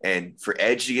 and for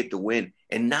Edge to get the win,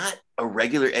 and not a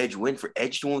regular Edge win, for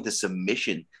Edge to win with a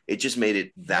submission, it just made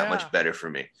it that much better for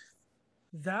me.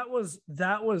 That was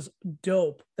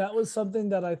dope. That was something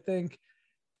that I think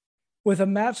with a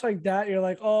match like that, you're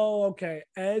like, oh, okay,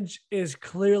 Edge is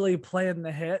clearly playing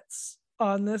the hits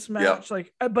on this match.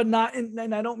 Like, but not,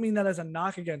 and I don't mean that as a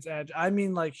knock against Edge. I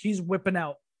mean, like, he's whipping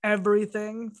out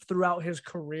everything throughout his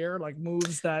career, like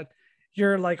moves that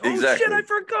you're like, oh shit, I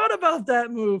forgot about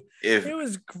that move. It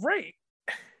was great.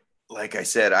 Like I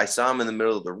said, I saw him in the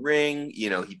middle of the ring.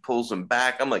 He pulls him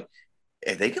back. I'm like,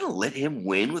 are they going to let him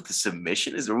win with the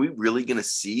submission? Are we really going to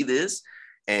see this?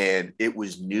 And it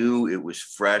was new. It was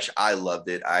fresh. I loved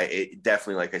it. It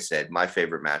definitely, like I said, my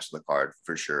favorite match on the card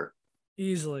for sure.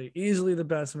 Easily the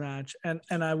best match.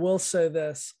 And I will say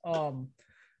this,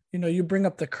 you bring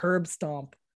up the curb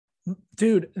stomp,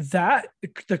 dude,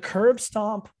 the curb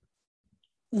stomp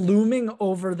looming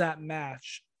over that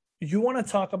match. You want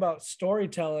to talk about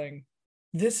storytelling.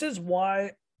 This is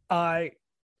why I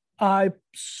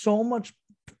so much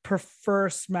prefer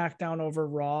SmackDown over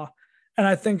Raw. And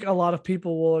I think a lot of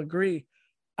people will agree.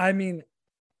 I mean,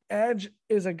 Edge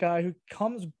is a guy who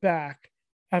comes back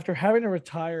after having to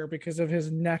retire because of his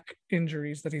neck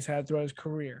injuries that he's had throughout his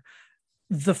career.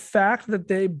 The fact that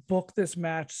they booked this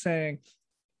match saying,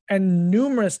 and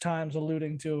numerous times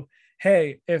alluding to,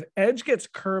 hey, if Edge gets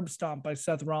curb stomped by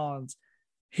Seth Rollins,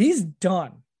 he's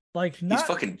done. Like, he's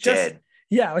fucking dead.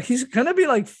 Yeah, like he's gonna be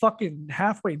like fucking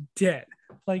halfway dead.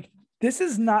 Like, this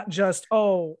is not just,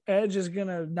 oh, Edge is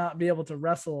gonna not be able to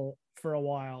wrestle for a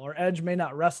while, or Edge may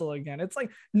not wrestle again. It's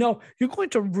like, no, you're going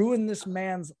to ruin this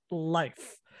man's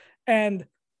life. And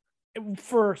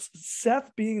for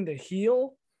Seth being the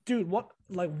heel, dude, what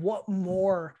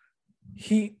more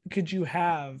heat could you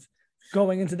have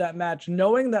going into that match,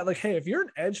 knowing that, like, hey, if you're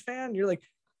an Edge fan, you're like,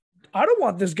 I don't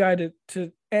want this guy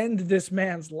to end this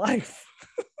man's life.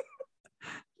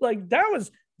 Like,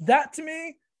 that to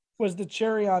me was the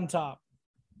cherry on top.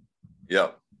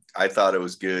 Yep. I thought it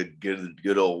was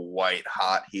good old white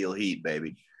hot heel heat,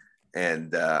 baby.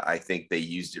 And I think they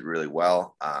used it really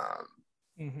well.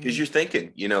 Because you're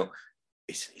thinking,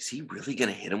 is he really going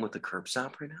to hit him with the curb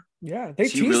stomp right now? Yeah, they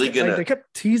teased it. Like, they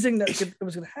kept teasing that it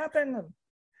was going to happen.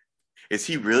 Is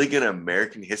he really going to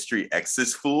American History X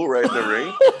this fool right in the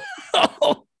ring?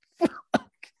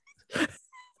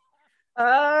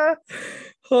 Oh,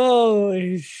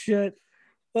 holy shit.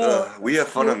 We have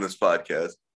fun on this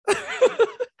podcast.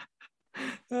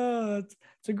 It's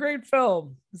a great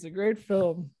film.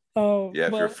 Oh, yeah,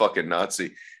 if you're a fucking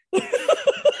Nazi.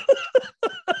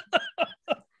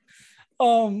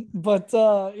 But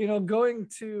going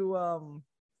to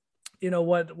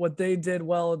what they did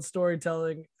well in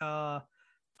storytelling, I'm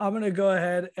gonna go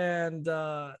ahead and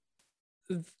go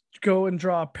and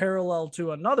draw a parallel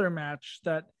to another match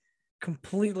that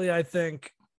completely, I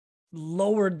think,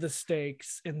 lowered the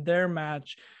stakes in their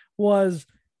match was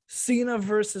Cena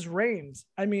versus Reigns.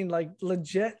 I mean, like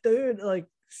legit, dude, like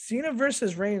Cena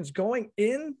versus Reigns going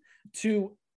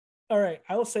into, all right,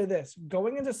 I will say this,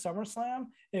 going into SummerSlam,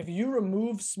 if you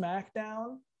remove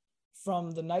SmackDown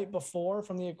from the night before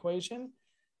from the equation,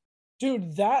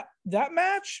 dude, that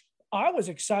match I was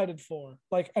excited for.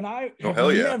 Like, and I have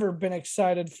never been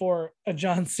excited for a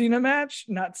John Cena match,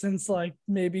 not since like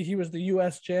maybe he was the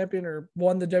US champion or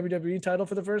won the WWE title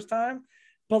for the first time.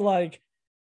 But like,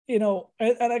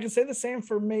 and I can say the same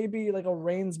for maybe like a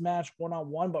Reigns match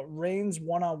one-on-one, but Reigns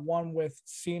one-on-one with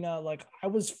Cena, like I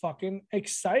was fucking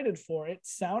excited for it.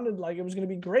 Sounded like it was going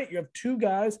to be great. You have two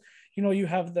guys, you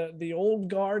have the old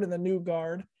guard and the new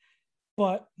guard,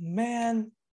 but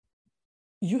man,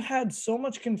 you had so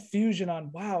much confusion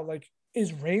on, wow, like,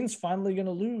 is Reigns finally going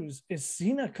to lose? Is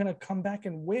Cena going to come back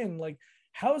and win? Like,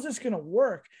 how is this going to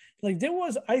work? Like, there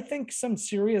was, I think, some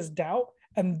serious doubt.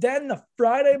 And then the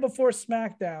Friday before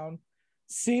SmackDown,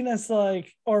 Cena's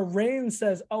like, or Reigns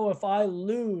says, oh, if I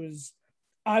lose,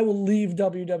 I will leave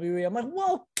WWE. I'm like,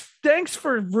 well, thanks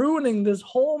for ruining this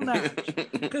whole match,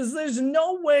 because there's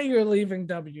no way you're leaving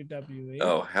WWE.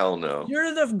 Oh, hell no.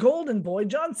 You're the golden boy.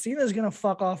 John Cena's going to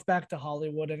fuck off back to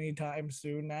Hollywood anytime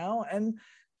soon now. And,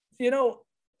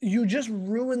 you just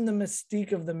ruined the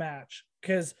mystique of the match,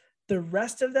 because the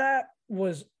rest of that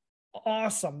was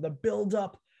awesome. The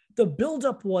buildup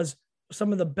was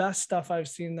some of the best stuff I've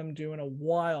seen them do in a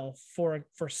while for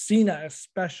Cena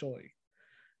especially.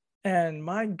 And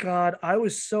my God, I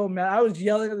was so mad. I was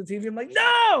yelling at the TV. I'm like,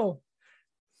 no,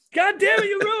 God damn it,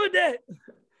 you ruined it.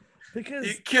 Because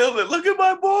you killed it. Look at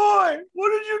my boy.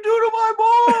 What did you do to my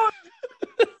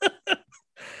boy?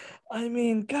 I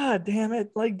mean, God damn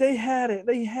it. Like they had it.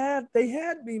 They had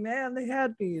me, man. They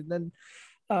had me. And then,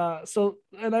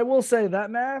 and I will say that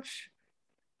match,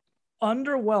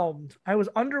 underwhelmed. I was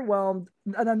underwhelmed,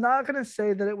 and I'm not going to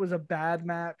say that it was a bad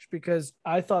match, because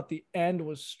I thought the end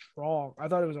was strong. I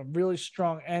thought it was a really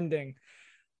strong ending,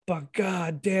 but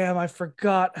God damn, I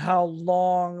forgot how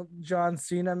long John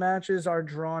Cena matches are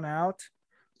drawn out.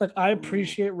 Like, I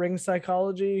appreciate ring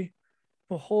psychology,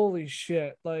 but holy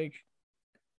shit. Like,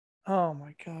 oh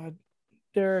my God,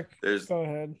 Derek, go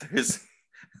ahead.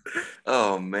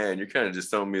 Oh man, you're kind of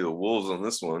just throwing me the wolves on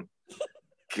this one.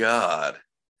 God.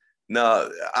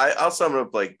 No, I'll sum it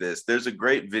up like this. There's a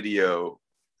great video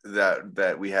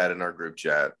that we had in our group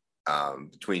chat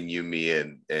between you, me,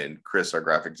 and Chris, our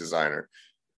graphic designer,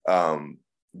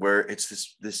 where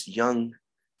it's this young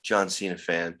John Cena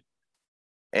fan,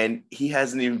 and he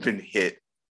hasn't even been hit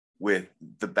with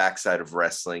the backside of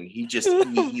wrestling. He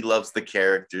loves the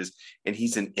characters, and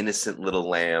he's an innocent little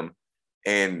lamb.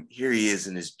 And here he is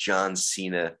in his John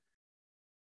Cena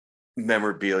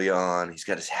memorabilia on. He's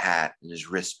got his hat and his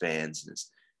wristbands and his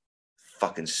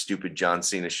fucking stupid John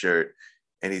Cena shirt,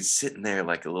 and he's sitting there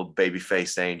like a little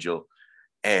baby-faced angel.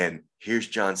 And here's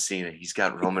John Cena. He's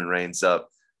got Roman Reigns up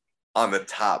on the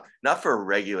top, not for a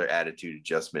regular attitude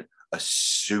adjustment, a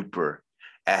super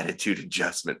attitude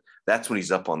adjustment. That's when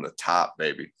he's up on the top,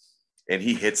 baby. And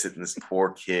he hits it, and this poor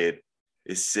kid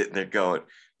is sitting there going,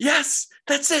 yes,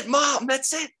 that's it, Mom,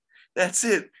 that's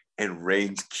it. And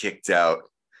Reigns kicked out.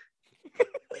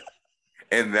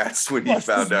 And that's when he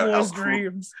found out how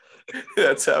dreams.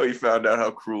 That's how he found out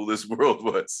how cruel this world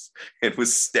was, and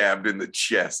was stabbed in the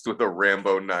chest with a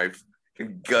Rambo knife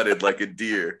and gutted like a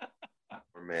deer.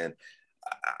 Man,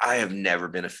 I have never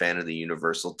been a fan of the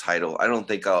Universal title. I don't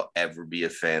think I'll ever be a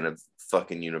fan of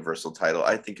fucking Universal title.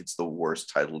 I think it's the worst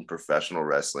title in professional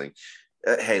wrestling.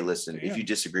 Hey, listen, if you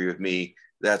disagree with me,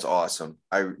 that's awesome.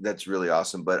 That's really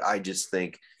awesome. But I just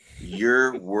think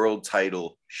your world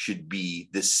title should be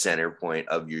the center point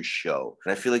of your show.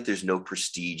 And I feel like there's no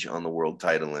prestige on the world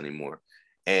title anymore.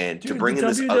 And to bring in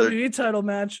this WWE title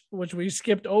match, which we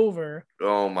skipped over.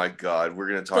 Oh my God, we're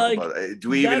gonna talk about it. Do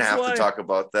we even have to talk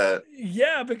about that?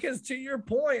 Yeah, because to your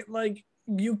point, like,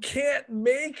 you can't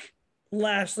make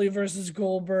Lashley versus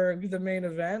Goldberg the main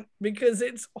event because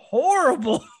it's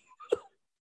horrible.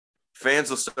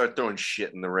 Fans will start throwing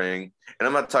shit in the ring. And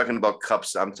I'm not talking about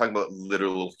cups. I'm talking about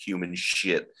literal human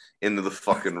shit into the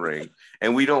fucking ring.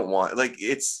 And we don't want, like,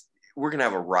 we're going to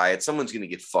have a riot. Someone's going to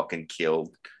get fucking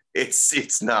killed.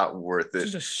 It's not worth it.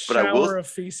 Just a shower of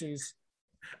feces.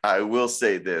 I will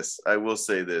say this.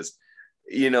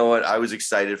 You know what? I was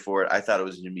excited for it. I thought it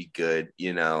was going to be good,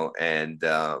 and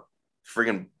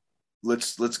friggin'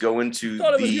 let's go into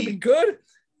Thought it was gonna be good.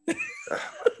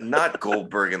 not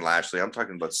Goldberg and Lashley. I'm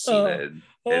talking about Cena and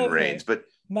okay. Reigns. But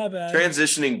My bad.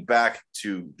 transitioning back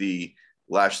to the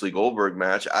Lashley Goldberg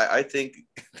match, I think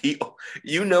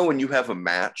when you have a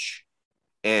match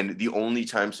and the only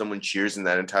time someone cheers in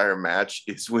that entire match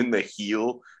is when the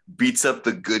heel beats up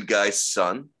the good guy's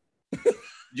son,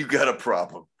 you got a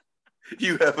problem.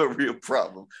 You have a real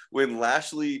problem. When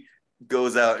Lashley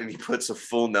goes out and he puts a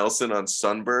full Nelson on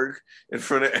Sunberg in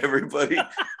front of everybody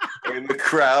and the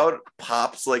crowd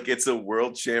pops like it's a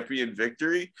world champion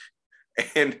victory,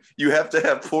 and you have to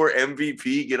have poor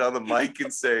MVP get on the mic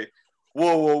and say,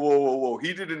 whoa,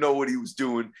 he didn't know what he was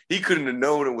doing. He couldn't have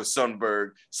known it was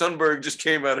Sunberg. Sunberg just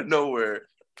came out of nowhere.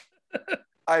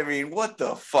 I mean, what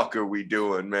the fuck are we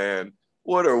doing, man?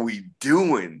 What are we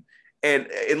doing? And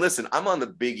listen, I'm on the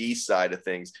Big East side of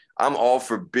things. I'm all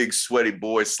for big sweaty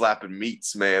boys slapping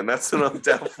meats, man. That's what I'm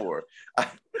down for.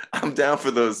 I'm down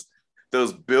for those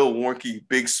Bill Warnke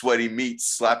big sweaty meats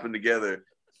slapping together.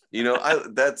 You know,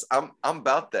 I'm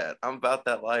about that. I'm about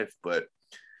that life. But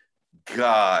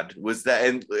God, was that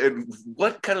and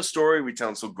what kind of story are we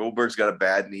telling? So Goldberg's got a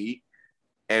bad knee,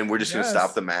 and we're just gonna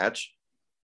stop the match.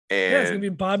 And yeah, it's gonna be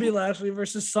Bobby Lashley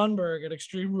versus Sunberg at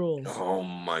Extreme Rules. Oh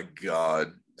my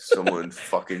God. Someone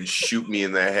fucking shoot me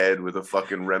in the head with a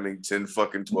fucking Remington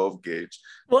fucking 12 gauge.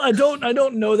 Well, I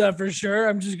don't know that for sure.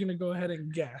 I'm just gonna go ahead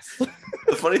and guess.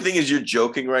 The funny thing is you're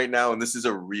joking right now, and this is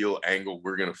a real angle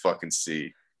we're gonna fucking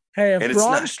see. Hey, if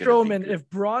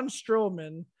Braun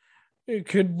Strowman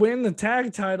could win the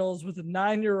tag titles with a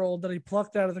 9-year-old that he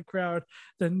plucked out of the crowd,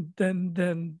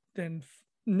 then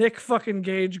Nick fucking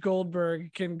Gage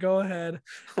Goldberg can go ahead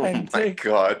and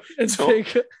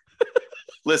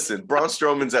Listen, Braun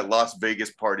Strowman's at Las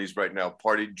Vegas parties right now,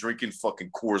 drinking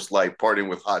fucking Coors Light, partying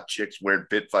with hot chicks wearing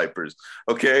pit vipers.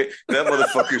 Okay? That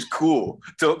motherfucker's cool.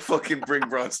 Don't fucking bring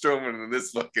Braun Strowman into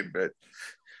this fucking bit.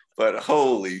 But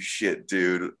holy shit,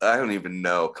 dude. I don't even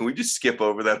know. Can we just skip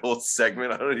over that whole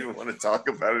segment? I don't even want to talk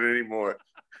about it anymore.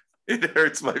 It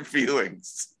hurts my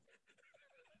feelings.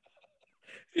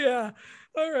 Yeah.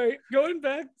 All right. Going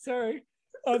back. Sorry.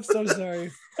 I'm so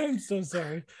sorry. I'm so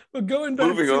sorry. But going back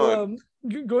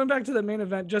to the main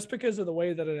event, just because of the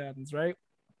way that it ends, right?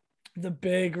 The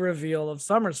big reveal of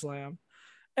SummerSlam.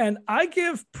 And I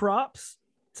give props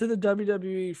to the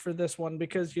WWE for this one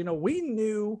because, you know, we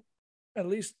knew, at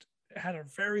least had a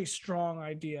very strong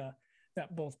idea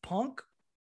that both Punk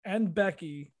and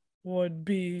Becky would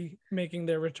be making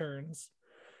their returns.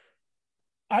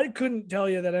 I couldn't tell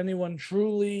you that anyone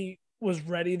truly was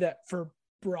ready for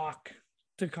Brock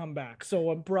to come back. So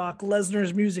when Brock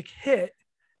Lesnar's music hit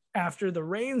after the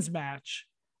Reigns match,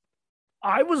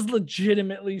 I was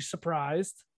legitimately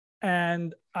surprised.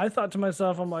 And I thought to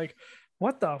myself, I'm like,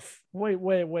 what the wait.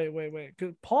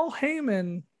 Because Paul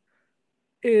Heyman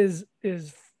is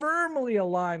firmly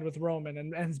aligned with Roman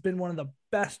and has been one of the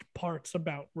best parts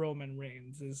about Roman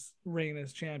Reigns' reign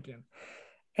as champion.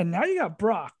 And now you got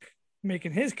Brock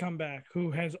making his comeback,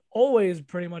 who has always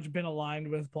pretty much been aligned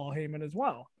with Paul Heyman as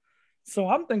well. So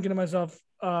I'm thinking to myself,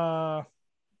 wow,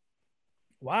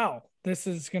 this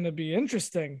is going to be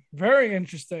interesting, very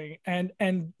interesting. And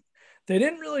they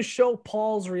didn't really show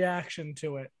Paul's reaction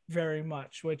to it very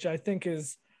much, which I think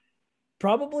is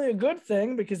probably a good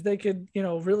thing because they could, you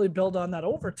know, really build on that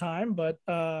over time. But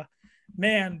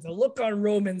man, the look on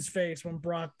Roman's face when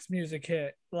Brock's music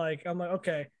hit, like, I'm like,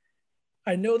 okay,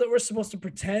 I know that we're supposed to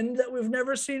pretend that we've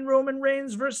never seen Roman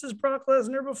Reigns versus Brock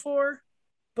Lesnar before,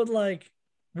 but like,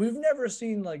 we've never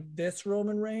seen like this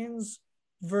Roman Reigns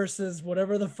versus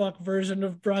whatever the fuck version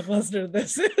of Brock Lesnar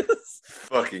this is.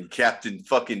 Fucking Captain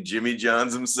fucking Jimmy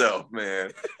Johns himself, man.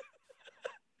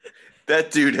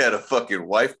 That dude had a fucking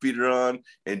wife beater on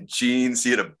and jeans. He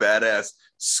had a badass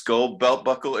skull belt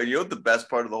buckle. And you know what the best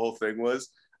part of the whole thing was?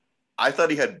 I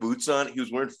thought he had boots on. He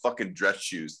was wearing fucking dress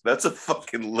shoes. That's a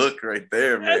fucking look right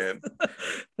there, man.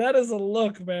 That is a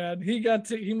look, man.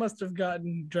 He must have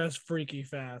gotten dressed freaky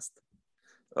fast.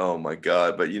 Oh my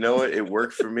God. But you know what? It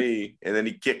worked for me. And then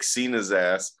he kicked Cena's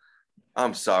ass.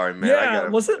 I'm sorry, man. Yeah,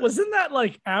 wasn't that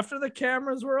like after the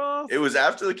cameras were off? It was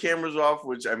after the cameras were off,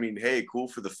 which I mean, hey, cool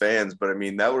for the fans, but I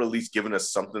mean, that would at least given us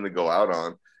something to go out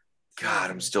on. God,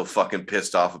 I'm still fucking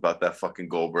pissed off about that fucking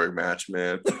Goldberg match,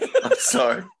 man. I'm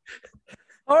sorry.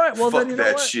 All right, well fuck then you know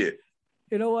that what? shit.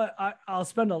 You know what? I'll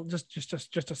spend just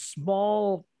a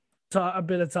small a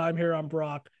bit of time here on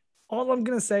Brock. All I'm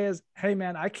gonna say is, hey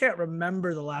man, I can't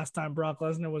remember the last time Brock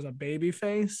Lesnar was a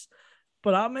babyface.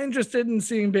 But I'm interested in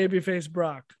seeing babyface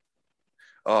Brock.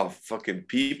 Oh, fucking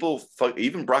people.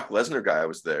 Even Brock Lesnar guy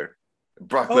was there.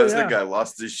 Brock Lesnar guy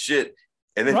lost his shit.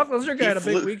 And then Brock Lesnar guy had a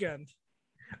big weekend.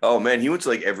 Oh man, he went to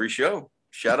like every show.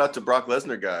 Shout out to Brock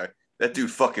Lesnar guy. That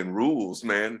dude fucking rules,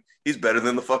 man. He's better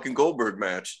than the fucking Goldberg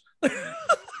match.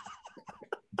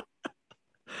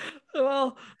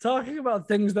 Well, talking about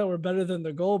things that were better than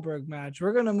the Goldberg match,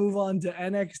 we're gonna move on to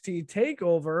NXT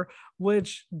Takeover,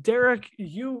 which Derek,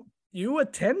 you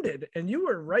attended and you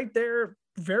were right there,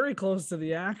 very close to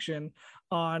the action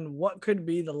on what could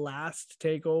be the last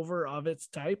takeover of its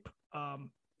type.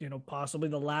 Possibly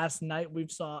the last night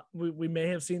we may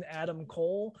have seen Adam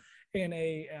Cole in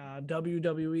a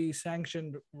WWE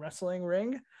sanctioned wrestling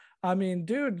ring. I mean,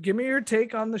 dude, give me your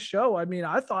take on the show. I mean,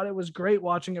 I thought it was great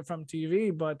watching it from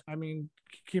TV, but I mean,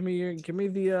 give me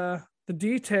the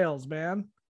details, man.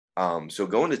 So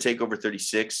going to Takeover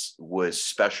 36 was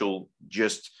special.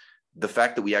 Just the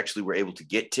fact that we actually were able to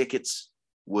get tickets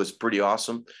was pretty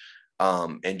awesome.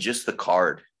 And just the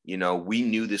card, we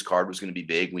knew this card was going to be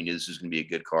big. We knew this was going to be a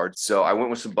good card. So I went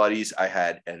with some buddies. I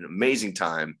had an amazing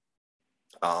time.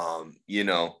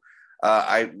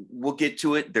 I will get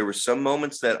to it. There were some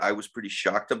moments that I was pretty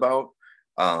shocked about.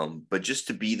 But just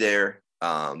to be there,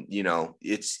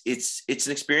 it's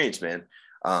an experience, man.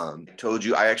 Told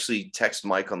you, I actually text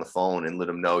Mike on the phone and let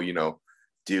him know,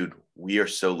 dude, we are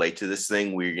so late to this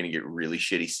thing. We're going to get really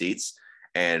shitty seats.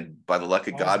 And by the luck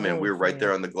of God, man, we were right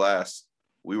there on the glass.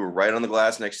 We were right on the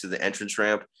glass next to the entrance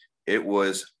ramp. It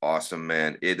was awesome,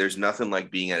 man. There's nothing like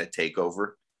being at a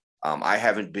takeover. I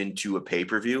haven't been to a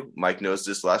pay-per-view. Mike knows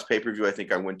this. Last pay-per-view I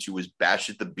think I went to was Bash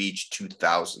at the Beach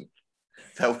 2000.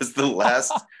 That was the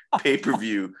last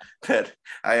pay-per-view that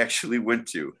I actually went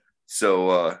to.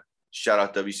 So shout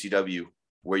out WCW.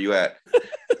 Where you at?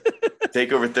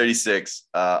 Takeover 36.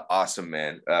 Awesome,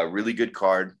 man. Really good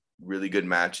card. Really good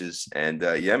matches. And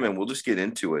yeah, man, we'll just get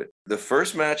into it. The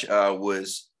first match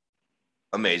was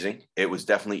amazing. It was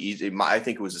definitely easy. I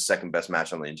think it was the second best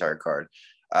match on the entire card.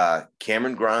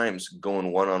 Cameron Grimes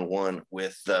going one-on-one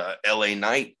with LA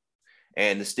Knight,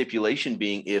 and the stipulation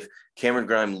being if Cameron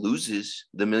Grimes loses,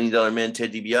 the $1 Million Man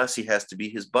Ted DiBiase has to be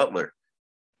his butler.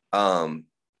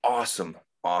 Awesome.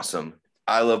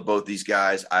 I love both these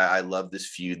guys. I love this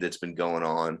feud that's been going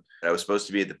on. I was supposed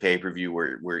to be at the pay-per-view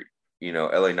where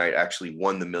LA Knight actually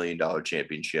won the $1 Million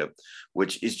championship,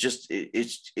 which is just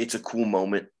it's a cool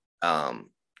moment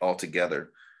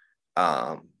altogether.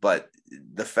 But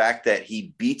the fact that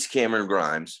he beats Cameron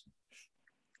Grimes,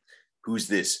 who's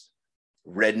this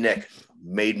redneck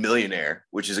made millionaire,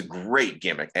 which is a great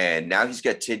gimmick. And now he's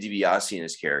got Ted DiBiase in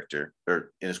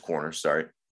his corner, sorry.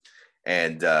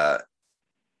 And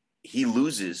he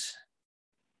loses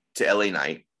to LA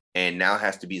Knight and now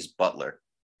has to be his butler.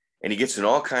 And he gets in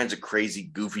all kinds of crazy,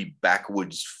 goofy,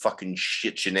 backwoods fucking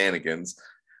shit shenanigans.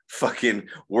 Fucking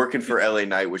working for LA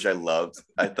Knight, which I loved.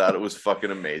 I thought it was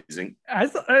fucking amazing. I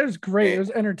thought it was great. It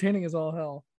was entertaining as all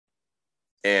hell.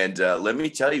 And let me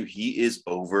tell you, he is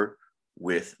over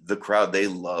with the crowd. They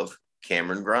love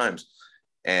Cameron Grimes.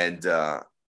 And, I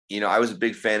was a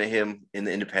big fan of him in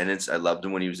the independents. I loved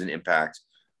him when he was in Impact.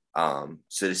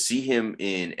 So to see him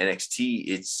in NXT,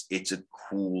 it's a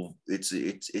cool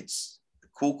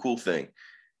thing.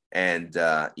 And,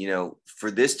 for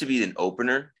this to be an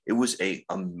opener, it was an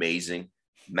amazing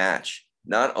match.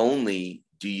 Not only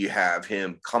do you have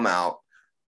him come out,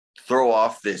 throw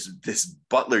off this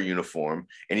butler uniform,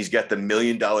 and he's got the $1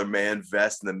 Million Man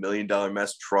vest and the $1 Million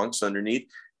Mess trunks underneath.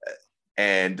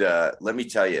 And let me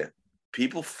tell you,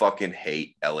 people fucking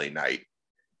hate LA Knight.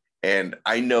 And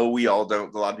I know a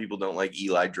lot of people don't like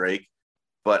Eli Drake,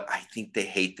 but I think they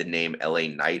hate the name LA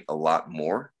Knight a lot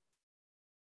more.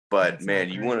 But that's man,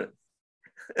 you want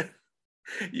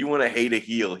to hate a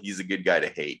heel. He's a good guy to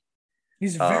hate.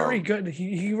 He's very good.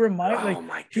 He reminds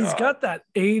he's got that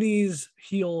 80s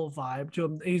heel vibe to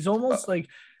him. He's almost like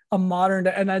a modern,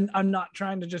 and I'm not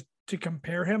trying to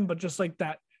compare him, but just like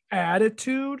that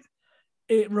attitude,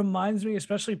 it reminds me,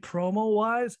 especially promo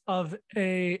wise, of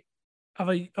a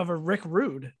Rick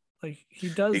Rude. Like he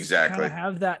does kind of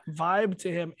have that vibe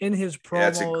to him in his promos. Yeah,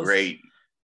 that's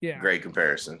a great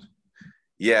comparison.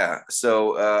 Yeah.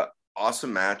 So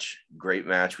awesome match. Great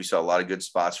match. We saw a lot of good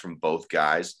spots from both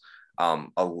guys.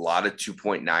 A lot of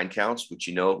 2.9 counts, which,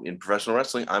 in professional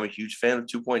wrestling, I'm a huge fan of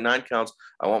 2.9 counts.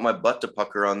 I want my butt to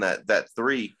pucker on that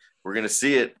 3. We're going to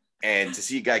see it. And to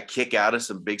see a guy kick out of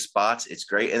some big spots, it's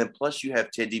great. And then plus you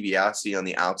have Ted DiBiase on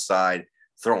the outside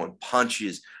throwing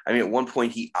punches. I mean, at one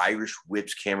point he Irish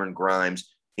whips Cameron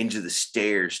Grimes into the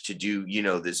stairs to do,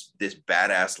 this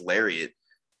badass lariat.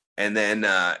 And then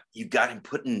you got him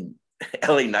putting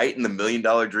LA Knight in the $1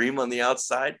 Million Dream on the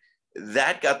outside.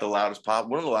 That got the loudest pop,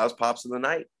 one of the loudest pops of the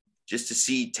night, just to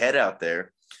see Ted out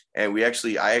there. And I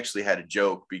actually had a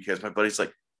joke because my buddy's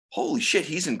like, holy shit,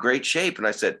 he's in great shape. And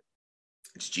I said,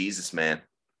 It's Jesus, man.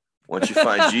 Once you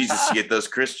find Jesus, you get those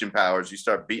Christian powers. You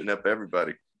start beating up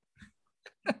everybody.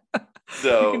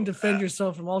 So you can defend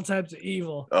yourself from all types of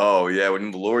evil. Oh yeah,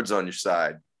 when the Lord's on your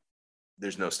side,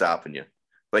 there's no stopping you.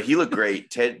 But he looked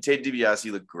great. Ted DiBiase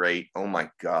looked great. Oh my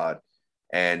god!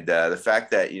 And the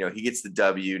fact that he gets the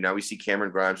W. Now we see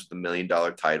Cameron Grimes with the $1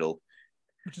 million title.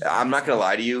 I'm not gonna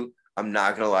lie to you. I'm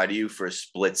not gonna lie to you. For a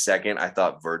split second, I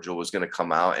thought Virgil was gonna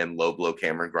come out and low blow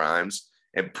Cameron Grimes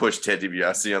and push Ted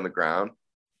DiBiase on the ground.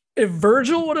 If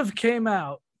Virgil would have came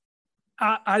out,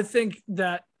 I think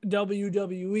that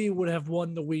WWE would have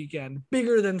won the weekend,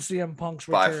 bigger than CM Punk's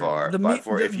return. By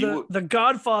far. The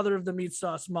godfather of the Meat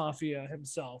Sauce Mafia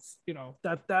himself,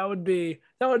 that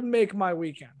would make my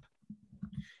weekend.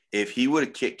 If he would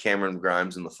have kicked Cameron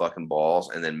Grimes in the fucking balls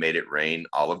and then made it rain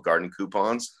Olive Garden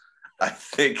coupons, I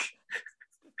think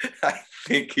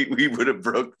we would have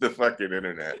broke the fucking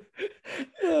internet.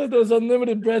 Yeah, those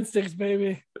unlimited breadsticks,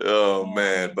 baby. Oh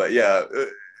man, but yeah.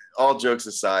 All jokes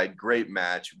aside, great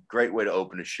match, great way to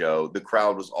open a show. The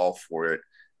crowd was all for it,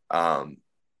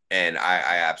 and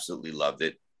I absolutely loved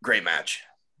it. Great match.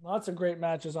 Lots of great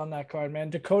matches on that card, man.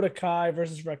 Dakota Kai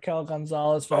versus Raquel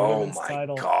Gonzalez for the women's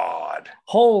title. Oh my god!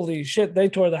 Holy shit, they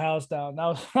tore the house down.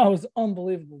 That was an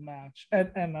unbelievable match,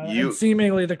 and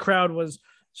seemingly the crowd was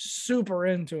super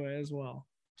into it as well.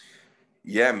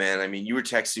 Yeah, man. I mean, you were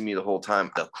texting me the whole time.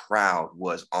 The crowd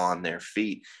was on their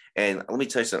feet. And let me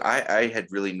tell you something. I had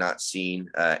really not seen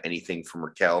anything from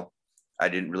Raquel. I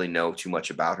didn't really know too much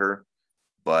about her.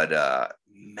 But,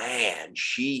 man,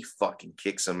 she fucking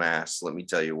kicks some ass. Let me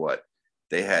tell you what.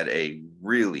 They had a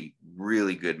really,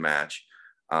 really good match.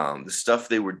 The stuff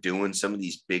they were doing, some of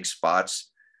these big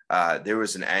spots, there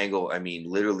was an angle. I mean,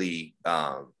 literally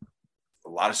a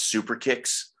lot of super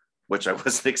kicks, which I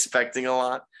wasn't expecting a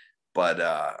lot. But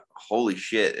holy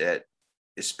shit,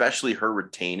 especially her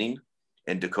retaining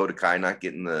and Dakota Kai not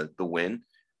getting the win.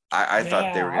 I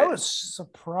thought they were. I was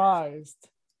surprised.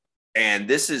 And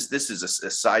this is a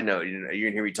side note. You're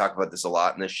gonna hear me talk about this a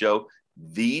lot in this show.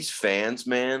 These fans,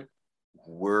 man,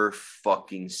 were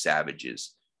fucking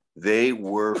savages. They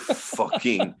were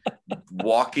fucking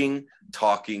walking,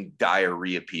 talking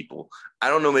diarrhea people. I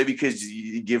don't know, maybe because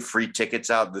you give free tickets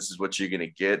out, this is what you're gonna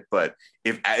get. But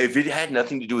if it had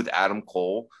nothing to do with Adam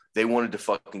Cole, they wanted to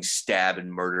fucking stab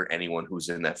and murder anyone who's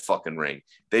in that fucking ring.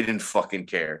 They didn't fucking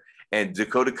care. And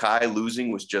Dakota Kai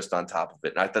losing was just on top of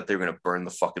it. And I thought they were going to burn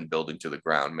the fucking building to the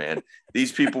ground, man.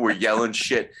 These people were yelling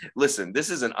shit. Listen, this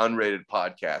is an unrated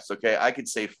podcast, okay? I could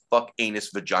say fuck anus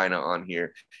vagina on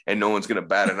here and no one's going to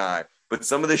bat an eye. But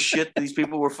some of the shit these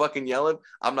people were fucking yelling,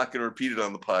 I'm not going to repeat it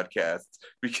on the podcast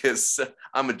because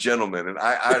I'm a gentleman and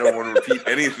I don't want to repeat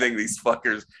anything these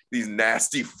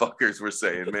nasty fuckers were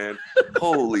saying, man.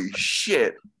 Holy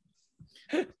shit.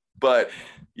 But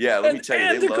yeah, let me tell you.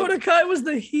 And Dakota Kai was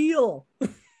the heel.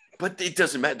 But it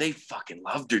doesn't matter. They fucking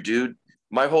loved her, dude.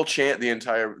 My whole chant the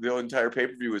entire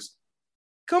pay-per-view was,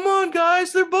 come on,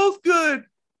 guys, they're both good.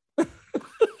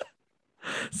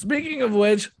 Speaking of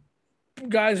which,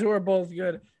 guys who are both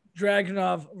good,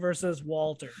 Dragunov versus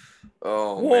Walter.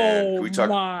 Oh, man.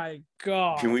 My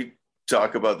God. Can we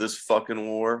talk about this fucking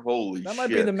war? Holy shit. That might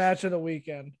be the match of the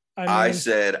weekend.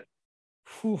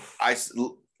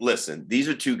 Listen, these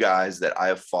are two guys that I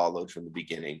have followed from the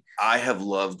beginning. I have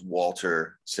loved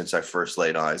Walter since I first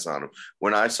laid eyes on him.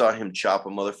 When I saw him chop a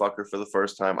motherfucker for the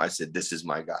first time, I said, this is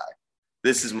my guy.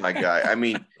 This is my guy. I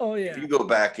mean, if you go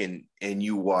back and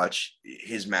you watch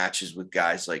his matches with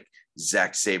guys like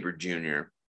Zack Sabre Jr.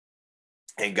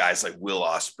 and guys like Will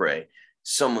Ospreay,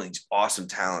 some of these awesome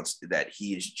talents that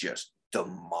he has just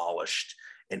demolished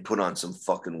and put on some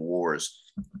fucking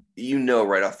wars,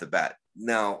 right off the bat.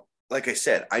 Now, like I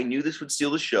said, I knew this would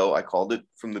steal the show. I called it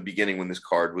from the beginning when this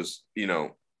card was,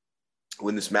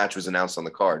 when this match was announced on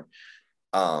the card.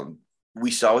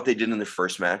 We saw what they did in the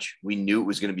first match. We knew it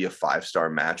was going to be a 5-star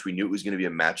match. We knew it was going to be a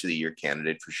match of the year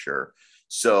candidate for sure.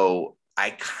 So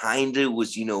I kind of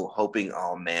was, hoping,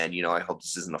 oh man, I hope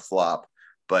this isn't a flop.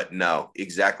 But no,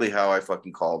 exactly how I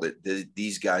fucking called it.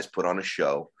 These guys put on a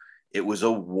show. It was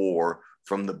a war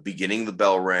from the beginning. The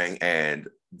bell rang, and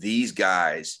these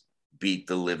guys beat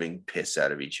the living piss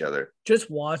out of each other.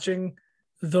 Just watching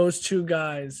those two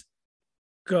guys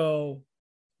go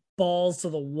balls to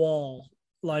the wall,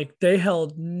 like they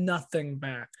held nothing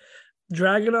back.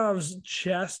 Dragunov's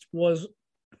chest was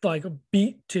like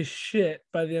beat to shit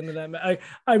by the end of that match.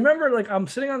 I remember, like, I'm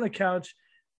sitting on the couch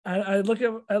and I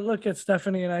look at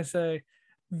Stephanie and I say,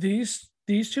 these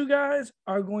two guys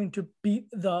are going to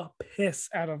beat the piss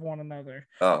out of one another.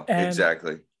 Oh, and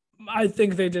exactly. I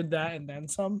think they did that and then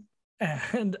some.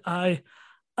 And I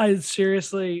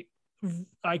seriously,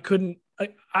 I couldn't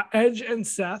Like Edge and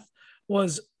Seth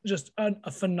was just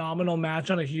a phenomenal match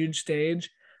on a huge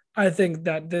stage. I think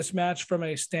that this match, from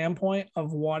a standpoint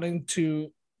of wanting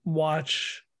to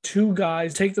watch two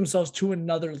guys take themselves to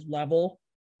another level,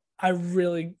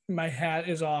 my hat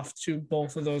is off to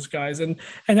both of those guys. And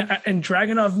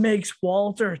Dragunov makes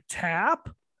Walter tap.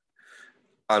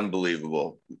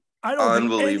 Unbelievable. I don't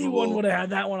think anyone would have had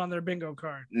that one on their bingo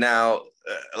card. Now,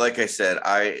 like I said,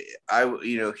 I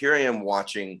here I am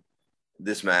watching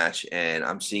this match and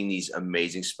I'm seeing these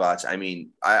amazing spots. I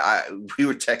mean, we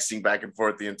were texting back and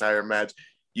forth the entire match.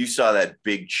 You saw that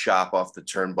big chop off the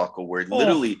turnbuckle where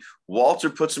literally Walter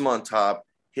puts him on top,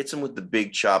 hits him with the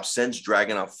big chop, sends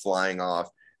Dragunov flying off.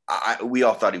 We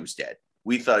all thought he was dead.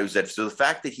 We thought he was dead. So the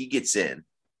fact that he gets in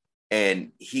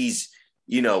and he's,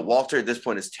 Walter at this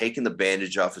point has taken the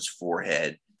bandage off his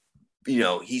forehead.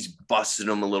 He's busted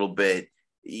him a little bit.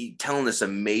 He's telling this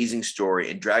amazing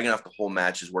story, and Dragunov the whole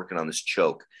match is working on this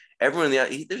choke. Everyone,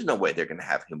 there's no way they're going to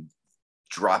have him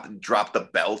drop the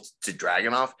belt to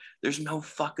Dragunov. There's no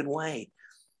fucking way.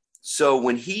 So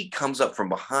when he comes up from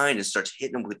behind and starts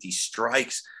hitting him with these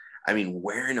strikes, I mean,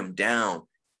 wearing him down,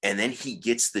 and then he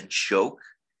gets the choke,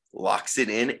 locks it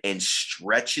in, and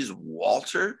stretches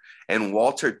Walter, and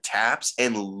Walter taps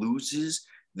and loses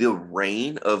the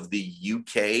reign of the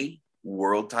UK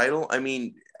world title. I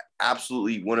mean,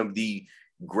 absolutely one of the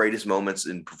greatest moments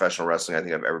in professional wrestling I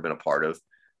think I've ever been a part of.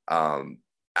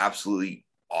 Absolutely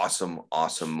awesome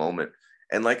moment.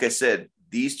 And like I said,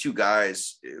 these two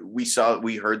guys,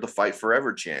 we heard the fight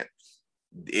forever chant.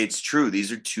 It's true.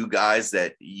 These are two guys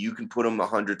that you can put them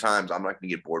 100 times. I'm not going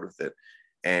to get bored with it.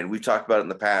 And we've talked about it in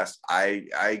the past.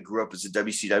 I grew up as a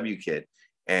WCW kid,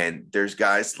 and there's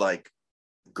guys like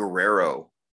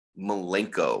Guerrero,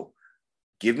 Malenko.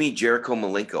 Give me Jericho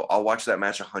Malenko. I'll watch that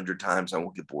match 100 times. I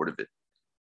won't get bored of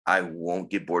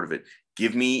it.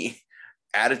 Give me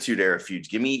Attitude Era feuds.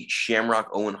 Give me Shamrock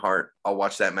Owen Hart. I'll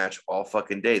watch that match all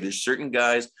fucking day. There's certain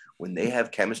guys, when they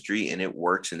have chemistry and it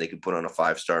works and they can put on a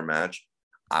 5-star match,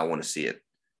 I want to see it.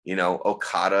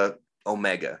 Okada,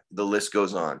 Omega, the list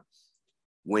goes on.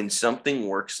 When something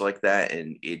works like that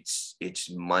and it's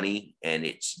money and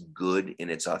it's good and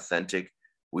it's authentic,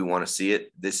 we want to see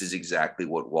it. This is exactly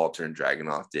what Walter and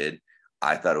Dragunov did.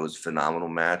 I thought it was a phenomenal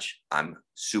match. I'm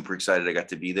super excited I got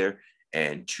to be there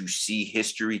and to see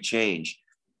history change.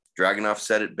 Dragunov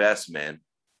said it best, man.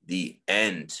 The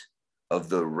end of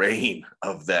the reign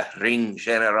of the Ring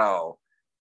General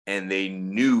and the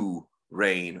new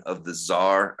reign of the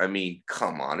Tsar. I mean,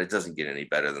 come on. It doesn't get any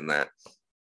better than that.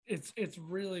 It's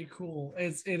really cool.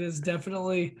 It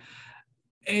definitely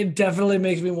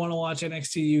makes me want to watch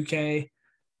NXT UK.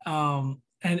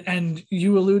 And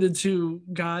you alluded to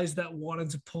guys that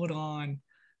wanted to put on,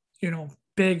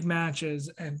 big matches,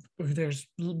 and there's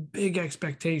big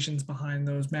expectations behind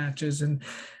those matches. And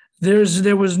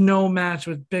there was no match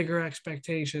with bigger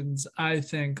expectations, I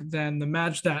think, than the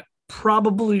match that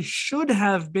probably should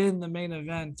have been the main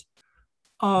event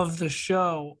of the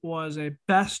show. Was a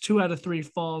best 2 out of 3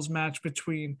 falls match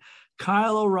between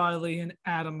Kyle O'Reilly and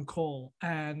Adam Cole.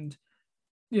 And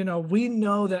we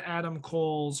know that Adam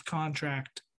Cole's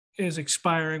contract is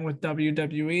expiring with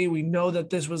WWE. We know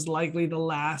that this was likely the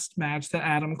last match that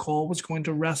Adam Cole was going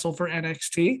to wrestle for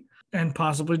NXT and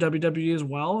possibly WWE as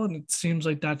well. And it seems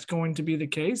like that's going to be the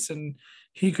case. And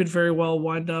he could very well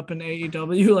wind up in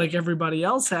AEW like everybody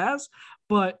else has.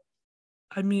 But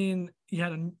I mean, you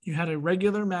had a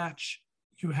regular match,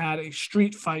 you had a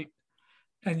street fight,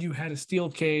 and you had a steel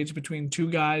cage between two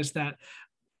guys that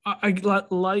I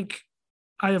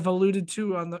have alluded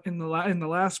to in the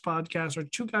last podcast, are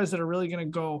two guys that are really going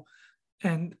to go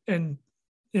and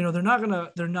they're not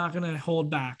going to hold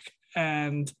back,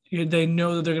 and they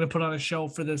know that they're going to put on a show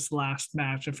for this last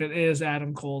match if it is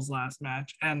Adam Cole's last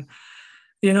match. And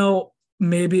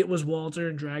maybe it was Walter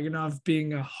and Dragunov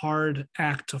being a hard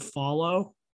act to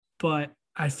follow, but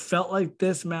I felt like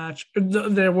this match,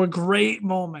 there were great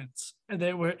moments.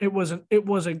 It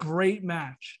was a great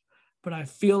match, but I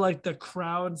feel like the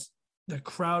crowd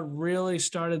really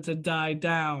started to die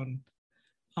down.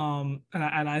 And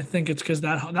I think it's because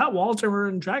that Walter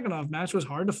and Dragunov match was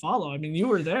hard to follow. I mean, you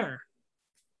were there.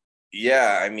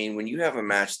 Yeah, I mean, when you have a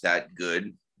match that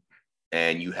good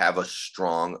and you have a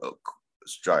strong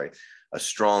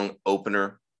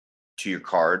opener to your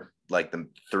card, like the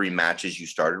 3 matches you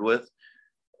started with,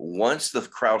 once the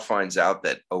crowd finds out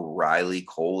that O'Reilly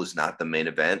Cole is not the main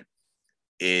event,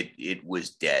 it was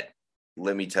dead.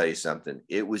 Let me tell you something.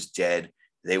 It was dead.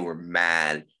 They were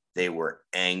mad. They were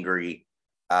angry.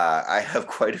 I have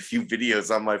quite a few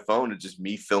videos on my phone of just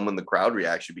me filming the crowd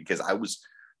reaction because I was,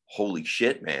 holy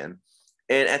shit, man.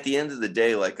 And at the end of the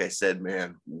day, like I said,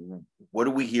 man, what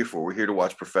are we here for? We're here to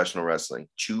watch professional wrestling.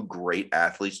 Two great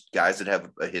athletes, guys that have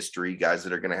a history, guys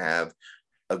that are going to have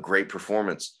a great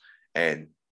performance. And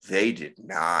they did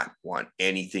not want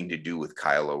anything to do with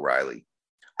Kyle O'Reilly.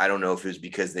 I don't know if it was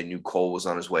because they knew Cole was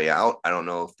on his way out. I don't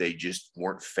know if they just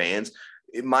weren't fans.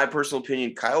 In my personal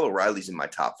opinion, Kyle O'Reilly's in my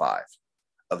top 5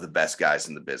 of the best guys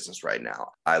in the business right now.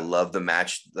 I love the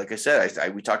match. Like I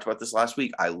said, we talked about this last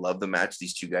week. I love the match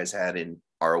these two guys had in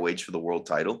ROH for the world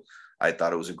title. I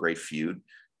thought it was a great feud.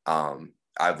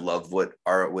 I've loved what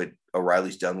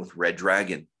O'Reilly's done with Red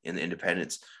Dragon in the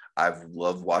Independence. I've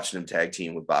loved watching him tag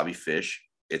team with Bobby Fish.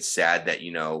 It's sad that,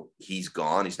 he's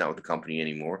gone. He's not with the company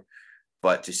anymore.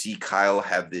 But to see Kyle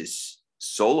have this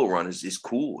solo run is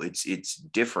cool. It's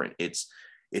different. It's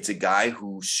a guy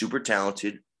who's super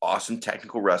talented, awesome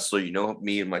technical wrestler.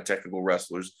 Me and my technical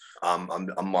wrestlers. I'm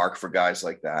a mark for guys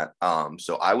like that.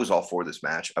 So I was all for this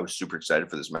match. I was super excited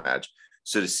for this match.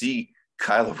 So to see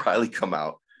Kyle O'Reilly come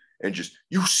out and just,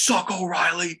 you suck,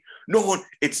 O'Reilly. No one.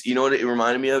 It's, what it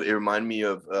reminded me of? It reminded me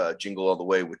of Jingle All the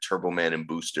Way with Turbo Man and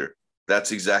Booster.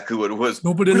 That's exactly what it was.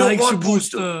 Nobody likes you,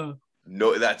 Booster.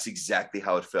 No, that's exactly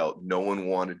how it felt. No one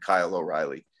wanted Kyle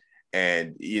O'Reilly.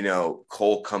 And,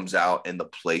 Cole comes out and the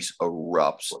place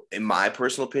erupts. In my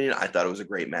personal opinion, I thought it was a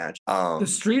great match. The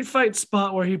street fight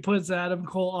spot where he puts Adam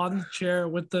Cole on the chair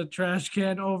with the trash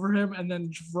can over him and then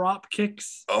drop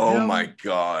kicks. Oh, my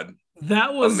God.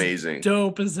 That was amazing.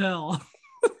 Dope as hell.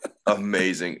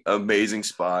 Amazing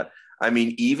spot. I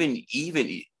mean, even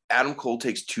Adam Cole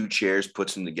takes 2 chairs,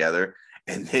 puts them together,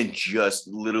 and then just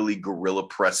literally gorilla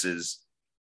presses,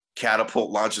 catapult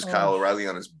launches Kyle O'Reilly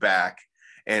on his back.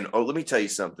 And let me tell you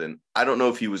something. I don't know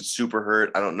if he was super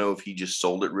hurt. I don't know if he just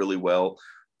sold it really well.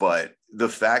 But the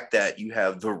fact that you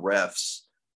have the refs,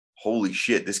 holy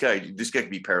shit, this guy could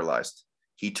be paralyzed.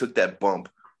 He took that bump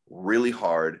really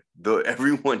hard.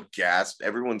 Everyone gasped.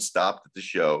 Everyone stopped at the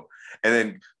show. And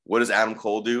then what does Adam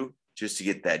Cole do? Just to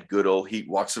get that good old, he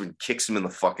walks up and kicks him in the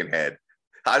fucking head.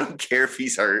 I don't care if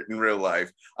he's hurt in real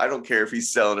life. I don't care if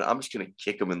he's selling it. I'm just going to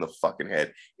kick him in the fucking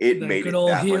head. It made it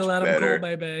that much Adam better.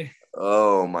 Cole, baby.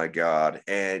 Oh, my God.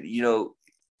 And,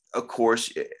 of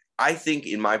course, I think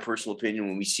in my personal opinion,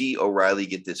 when we see O'Reilly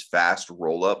get this fast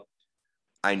roll up,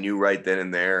 I knew right then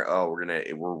and there,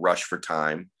 we're rushed for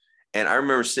time. And I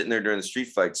remember sitting there during the street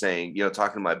fight saying,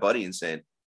 talking to my buddy and saying,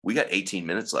 we got 18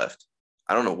 minutes left.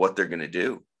 I don't know what they're going to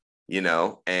do,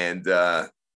 and,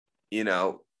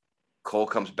 Cole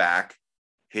comes back,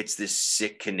 hits this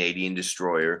sick Canadian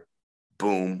destroyer.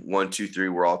 Boom. 1, 2, 3.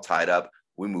 We're all tied up.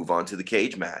 We move on to the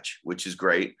cage match, which is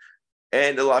great.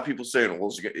 And a lot of people saying,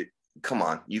 well, come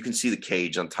on, you can see the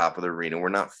cage on top of the arena. We're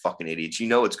not fucking idiots.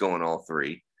 It's going all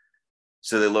 3.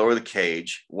 So they lower the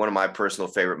cage. One of my personal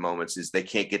favorite moments is they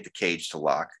can't get the cage to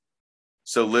lock.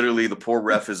 So literally the poor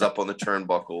ref is up on the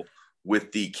turnbuckle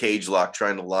with the cage lock,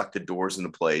 trying to lock the doors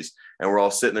into place. And we're all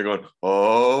sitting there going,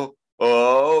 oh,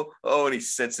 and he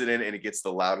sets it in and it gets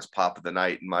the loudest pop of the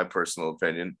night, in my personal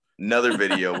opinion. Another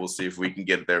video. We'll see if we can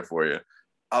get it there for you.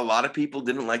 A lot of people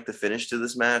didn't like the finish to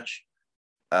this match.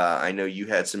 I know you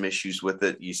had some issues with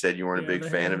it. You said you weren't a big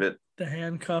fan of it. The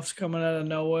handcuffs coming out of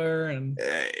nowhere. And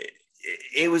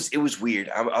it was weird.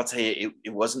 I'll tell you,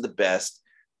 it wasn't the best,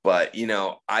 but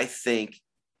I think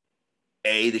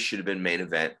this should have been main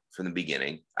event from the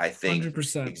beginning. I think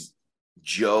 100%.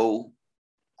 Joe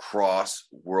Cross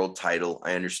world title.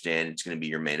 I understand it's going to be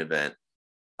your main event.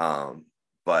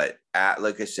 But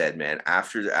like I said, man,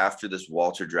 after this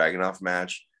Walter Dragunov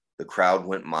match, the crowd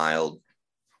went mild.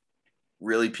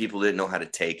 Really, people didn't know how to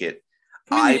take it.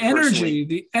 I mean,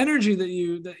 the energy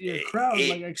that your crowd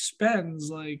expends,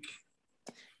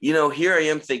 here I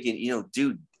am thinking,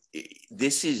 dude,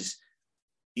 this is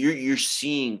you're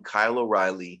seeing Kyle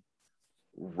O'Reilly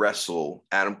wrestle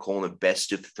Adam Cole in a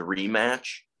best of 3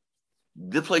 match.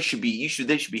 The place they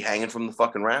should be hanging from the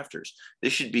fucking rafters.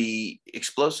 This should be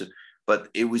explosive. But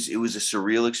it was a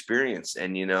surreal experience.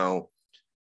 And,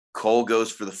 Cole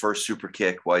goes for the first super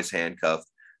kick while he's handcuffed,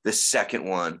 the second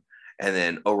one, and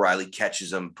then O'Reilly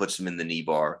catches him, puts him in the knee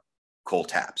bar. Cole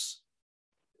taps.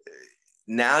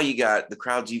 Now you got the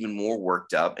crowd's even more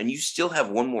worked up, and you still have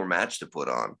one more match to put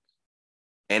on.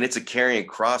 And it's a Karrion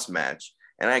Kross match.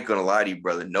 And I ain't going to lie to you,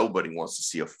 brother. Nobody wants to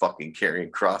see a fucking Karrion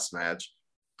Kross match.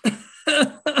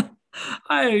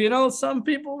 Some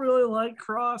people really like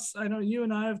Kross. I know you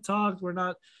and I have talked. We're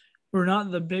not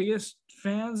the biggest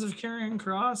fans of Karrion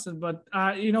Kross, but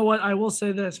you know what? I will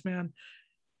say this, man.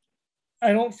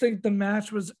 I don't think the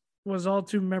match was all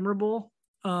too memorable.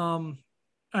 We all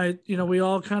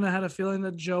kind of had a feeling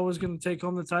that Joe was going to take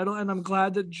home the title, and I'm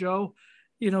glad that Joe,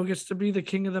 gets to be the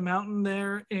king of the mountain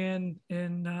there in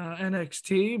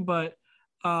NXT, but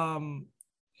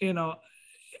you know,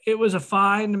 it was a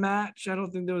fine match. I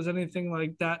don't think there was anything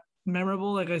like that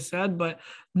memorable, like I said, but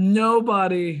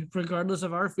nobody, regardless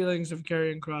of our feelings of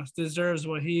Karrion Kross, deserves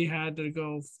what he had to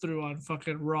go through on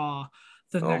fucking Raw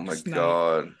the next night.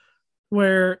 God.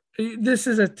 Where this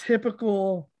is a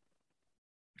typical,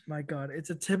 my God, it's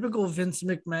a typical Vince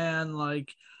McMahon,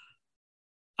 like,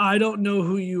 I don't know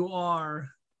who you are,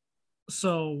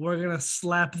 so we're going to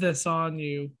slap this on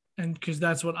you. And because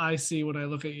that's what I see when I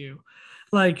look at you.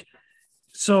 Like,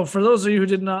 so for those of you who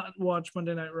did not watch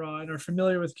Monday Night Raw and are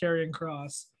familiar with Karrion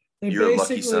Kross, you're a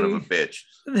lucky son of a bitch.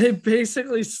 They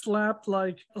basically slapped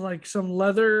like some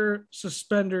leather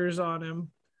suspenders on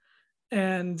him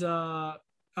and a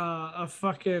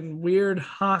fucking weird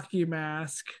hockey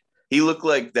mask. He looked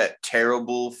like that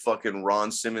terrible fucking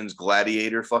Ron Simmons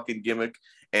Gladiator fucking gimmick,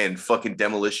 and fucking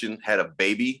Demolition had a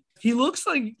baby. He looks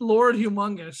like Lord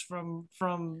Humongous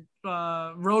from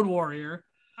Road Warrior.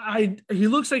 He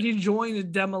looks like he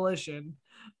joined Demolition.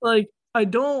 Like, I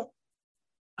don't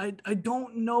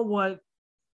know what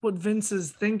Vince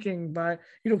is thinking by,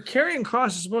 Karrion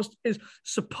Kross is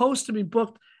supposed to be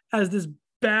booked as this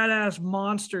badass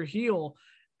monster heel,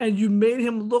 and you made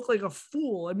him look like a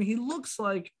fool. I mean, he looks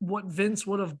like what Vince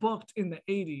would have booked in the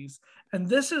 80s. And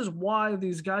this is why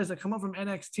these guys that come up from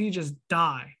NXT just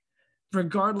die,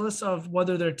 regardless of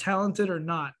whether they're talented or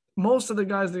not. Most of the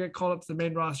guys that get called up to the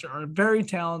main roster are very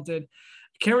talented.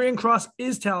 Karrion Kross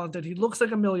is talented. He looks like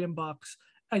 $1 million,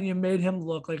 and you made him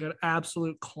look like an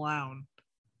absolute clown.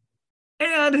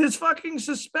 And his fucking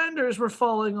suspenders were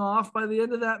falling off by the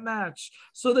end of that match.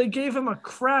 So they gave him a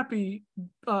crappy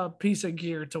piece of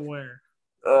gear to wear.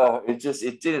 Oh, it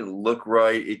didn't look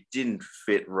right. It didn't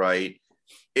fit right.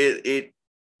 I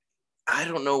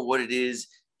don't know what it is.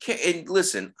 And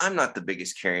listen, I'm not the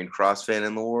biggest Karrion Kross fan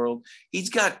in the world.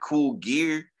 He's got cool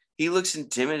gear. He looks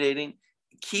intimidating.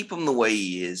 Keep him the way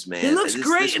he is, man. He looks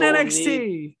great in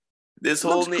NXT.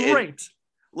 Great.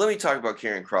 Let me talk about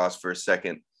Karrion Kross for a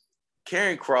second.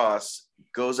 Karrion Kross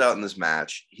goes out in this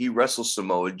match. He wrestles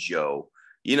Samoa Joe.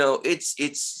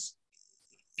 It's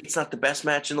not the best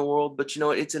match in the world, but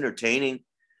it's entertaining.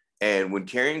 And when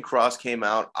Karrion Kross came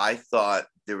out, I thought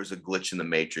there was a glitch in the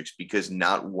Matrix because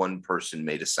not one person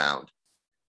made a sound.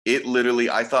 It literally,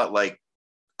 I thought like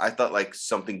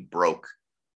something broke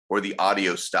or the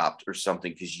audio stopped or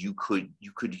something, because you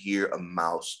could hear a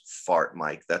mouse fart,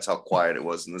 Mike. That's how quiet it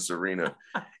was in this arena.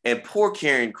 And poor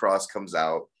Karrion Kross comes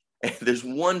out, and there's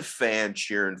one fan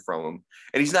cheering from him,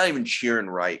 and he's not even cheering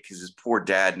right because his poor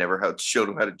dad never showed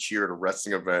him how to cheer at a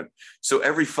wrestling event. So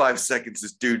every 5 seconds,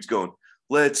 this dude's going,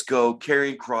 "Let's go,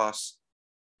 Karrion Kross.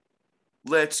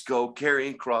 Let's go,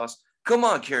 Karrion Kross. Come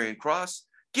on, Karrion Kross.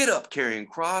 Get up, Karrion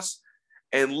Kross."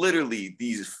 And literally,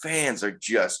 these fans are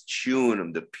just chewing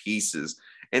him to pieces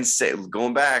and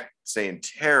going back, saying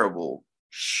terrible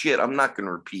shit. I'm not going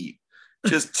to repeat.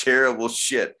 Just terrible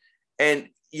shit. And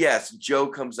yes, Joe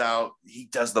comes out. He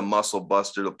does the muscle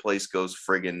buster. The place goes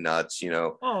friggin' nuts,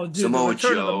 Oh, dude, Samoa the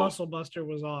return Joe. of the muscle buster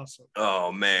was awesome.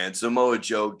 Oh, man. Samoa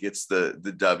Joe gets the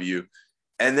W.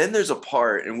 And then there's a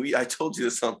part, and I told you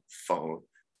this on the phone,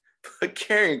 but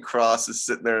Karrion Kross is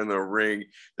sitting there in the ring.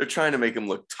 They're trying to make him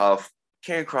look tough.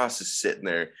 Karrion Kross is sitting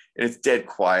there, and it's dead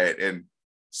quiet, and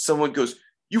someone goes,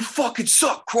 "You fucking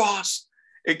suck, Kross."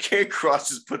 And Karrion Kross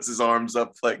just puts his arms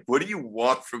up like, "What do you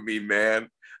want from me, man?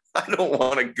 I don't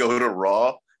want to go to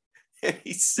Raw." And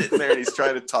he's sitting there, and he's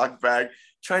trying to talk back,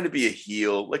 trying to be a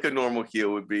heel, like a normal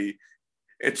heel would be,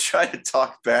 and try to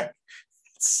talk back.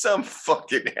 Some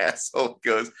fucking asshole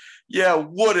goes, "Yeah,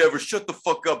 whatever. Shut the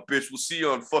fuck up, bitch. We'll see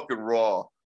you on fucking Raw."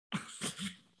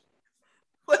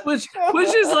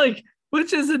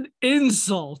 Which is an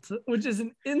insult. Which is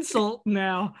an insult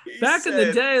now. Back in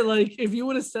the day, like, if you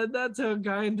would have said that to a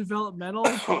guy in developmental,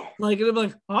 like, it'd be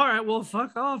like, "All right, well,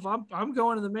 fuck off. I'm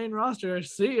going to the main roster.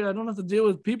 See you. I don't have to deal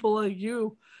with people like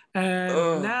you."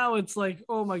 And now it's like,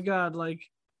 oh my God, like,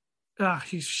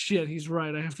 he's shit. He's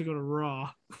right. I have to go to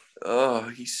Raw. Oh,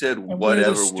 he said,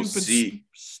 "Whatever, we'll see."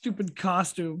 Stupid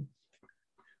costume.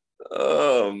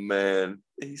 Oh, man.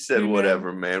 He said,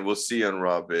 "Whatever, man. We'll see you on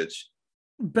Raw, bitch."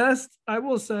 Best, I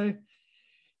will say,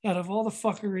 out of all the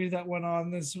fuckery that went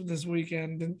on this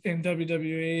weekend in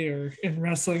WWE or in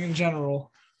wrestling in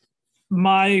general,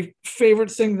 my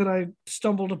favorite thing that I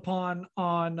stumbled upon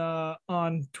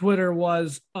on Twitter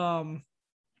was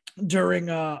during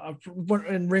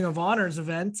in Ring of Honor's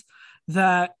event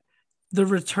that the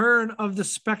return of the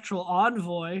Spectral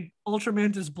Envoy,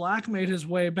 Ultramantis Black, made his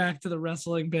way back to the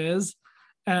wrestling biz.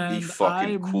 And the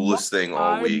fucking coolest thing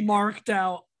all week. I marked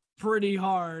out pretty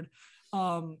hard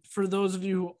For those of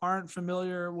you who aren't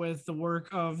familiar with the work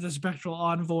of the Spectral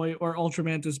Envoy or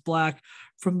Ultramantis Black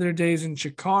from their days in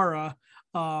Chikara,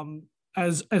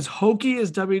 as hokey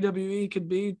as WWE could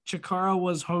be, Chikara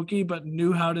was hokey but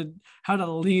knew how to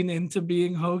lean into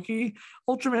being hokey.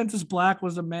 Ultramantis Black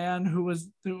was a man who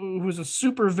was a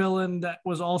super villain that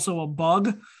was also a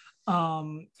bug.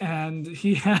 And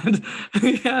he had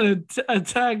a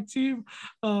tag team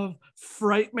of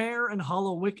Frightmare and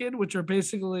Hollow Wicked, which are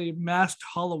basically masked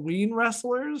Halloween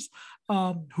wrestlers,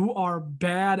 who are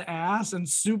badass and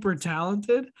super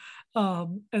talented.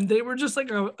 And they were just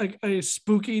like a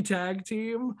spooky tag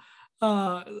team,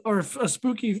 or a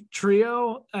spooky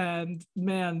trio. And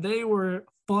man, they were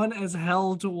fun as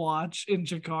hell to watch in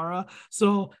Chikara.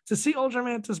 So to see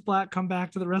Ultramantis Black come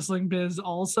back to the wrestling biz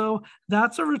also,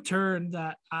 that's a return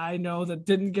that I know that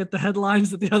didn't get the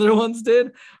headlines that the other ones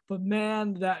did, but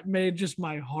man, that made just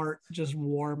my heart just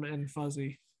warm and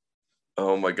fuzzy.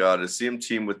 Oh my God, to see him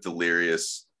team with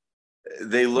Delirious,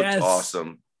 they looked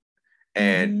awesome.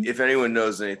 And if anyone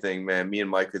knows anything, man, me and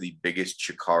Mike are the biggest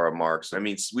Chikara marks. I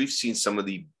mean, we've seen some of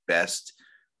the best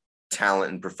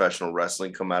talent in professional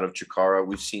wrestling come out of Chikara.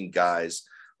 We've seen guys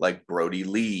like Brody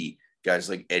Lee, guys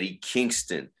like Eddie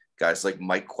Kingston, guys like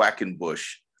Mike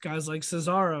Quackenbush, guys like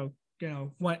Cesaro,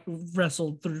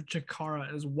 wrestled through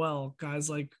Chikara as well. Guys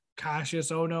like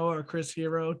Cassius Ono or Chris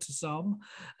Hero to some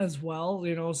as well.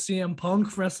 CM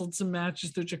Punk wrestled some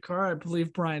matches through Chikara. I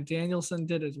believe Bryan Danielson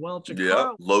did as well. Chikara.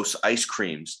 Yeah, Los Ice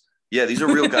Creams. Yeah, these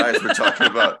are real guys we're talking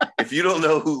about. If you don't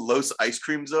know who Los Ice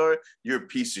Creams are, you're a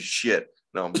piece of shit.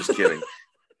 No, I'm just kidding.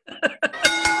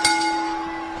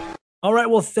 All right.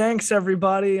 Well, thanks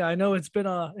everybody. I know it's been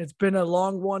a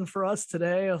long one for us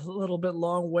today, a little bit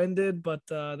long-winded, but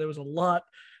there was a lot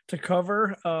to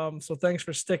cover. So thanks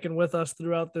for sticking with us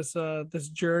throughout this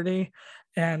journey.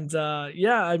 And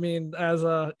I mean, as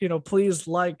please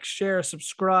like, share,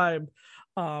 subscribe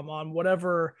on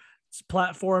whatever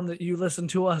platform that you listen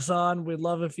to us on. We'd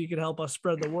love if you could help us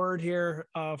spread the word here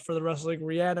for the Wrestling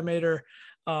Reanimator.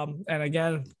 And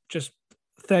again, just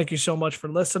thank you so much for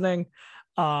listening.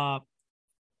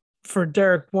 For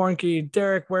Derek Warnke,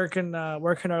 Derek, where can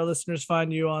our listeners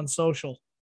find you on social?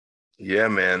 Yeah,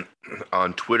 man.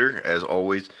 On Twitter, as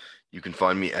always, you can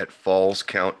find me at Falls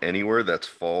Count Anywhere. That's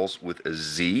Falls with a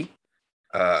Z.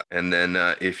 And then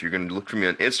if you're going to look for me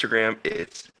on Instagram,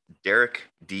 it's Derek,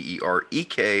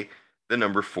 DEREK, the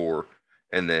number 4,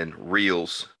 and then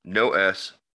Reels, no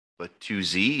S, but 2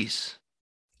 Z's.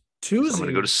 So I'm going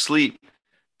to go to sleep.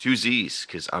 2 Z's,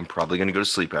 because I'm probably going to go to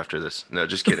sleep after this. No,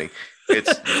 just kidding.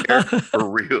 It's Derek for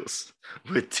Reels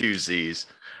with 2 Z's.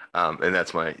 And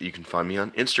that's you can find me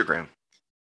on Instagram.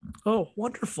 Oh,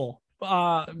 wonderful.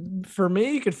 For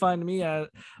me, you can find me at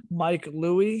Mike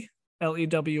Louie,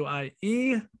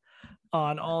 LEWIE,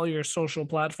 on all your social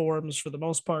platforms for the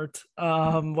most part,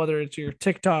 whether it's your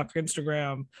TikTok,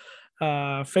 Instagram,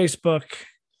 Facebook,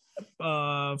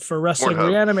 for Wrestling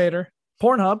Reanimator.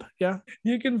 Pornhub, yeah.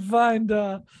 You can find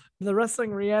the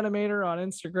Wrestling Reanimator on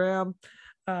Instagram.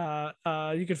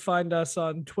 You can find us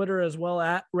on Twitter as well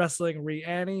at Wrestling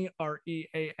Reani,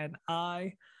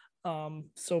 REANI.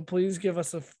 So please give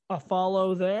us a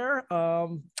follow there.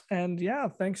 And yeah,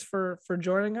 thanks for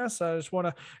joining us. I just want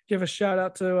to give a shout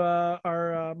out to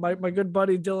our my good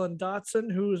buddy Dylan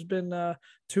Dotson, who's been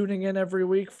tuning in every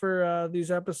week for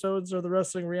these episodes of the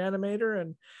Wrestling Reanimator,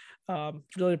 and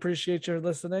really appreciate your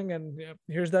listening. And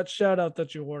here's that shout out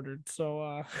that you ordered.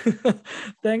 So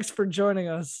thanks for joining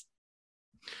us.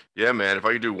 Yeah, man. If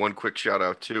I could do one quick shout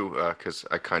out too, because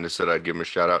I kind of said I'd give him a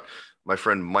shout out. My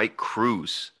friend Mike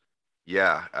Cruz.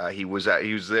 Yeah, he was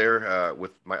there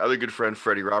with my other good friend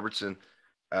Freddie Robertson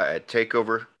at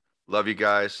Takeover. Love you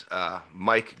guys.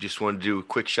 Mike, just wanted to do a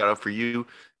quick shout out for you.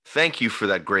 Thank you for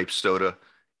that grape soda.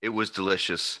 It was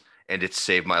delicious, and it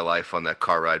saved my life on that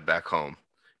car ride back home.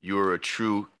 You are a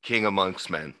true king amongst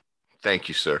men. Thank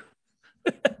you, sir.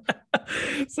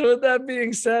 So with that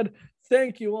being said,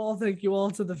 thank you all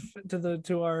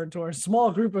to our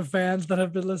small group of fans that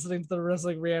have been listening to the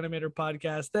Wrestling Reanimator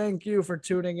podcast. Thank you for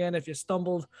tuning in. If you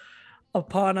stumbled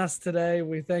upon us today,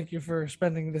 we thank you for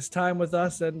spending this time with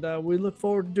us, and we look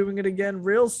forward to doing it again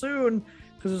real soon,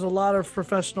 because there's a lot of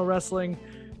professional wrestling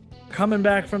coming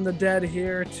back from the dead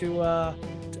here to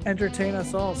entertain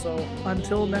us all. So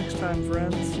until next time,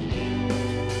 friends.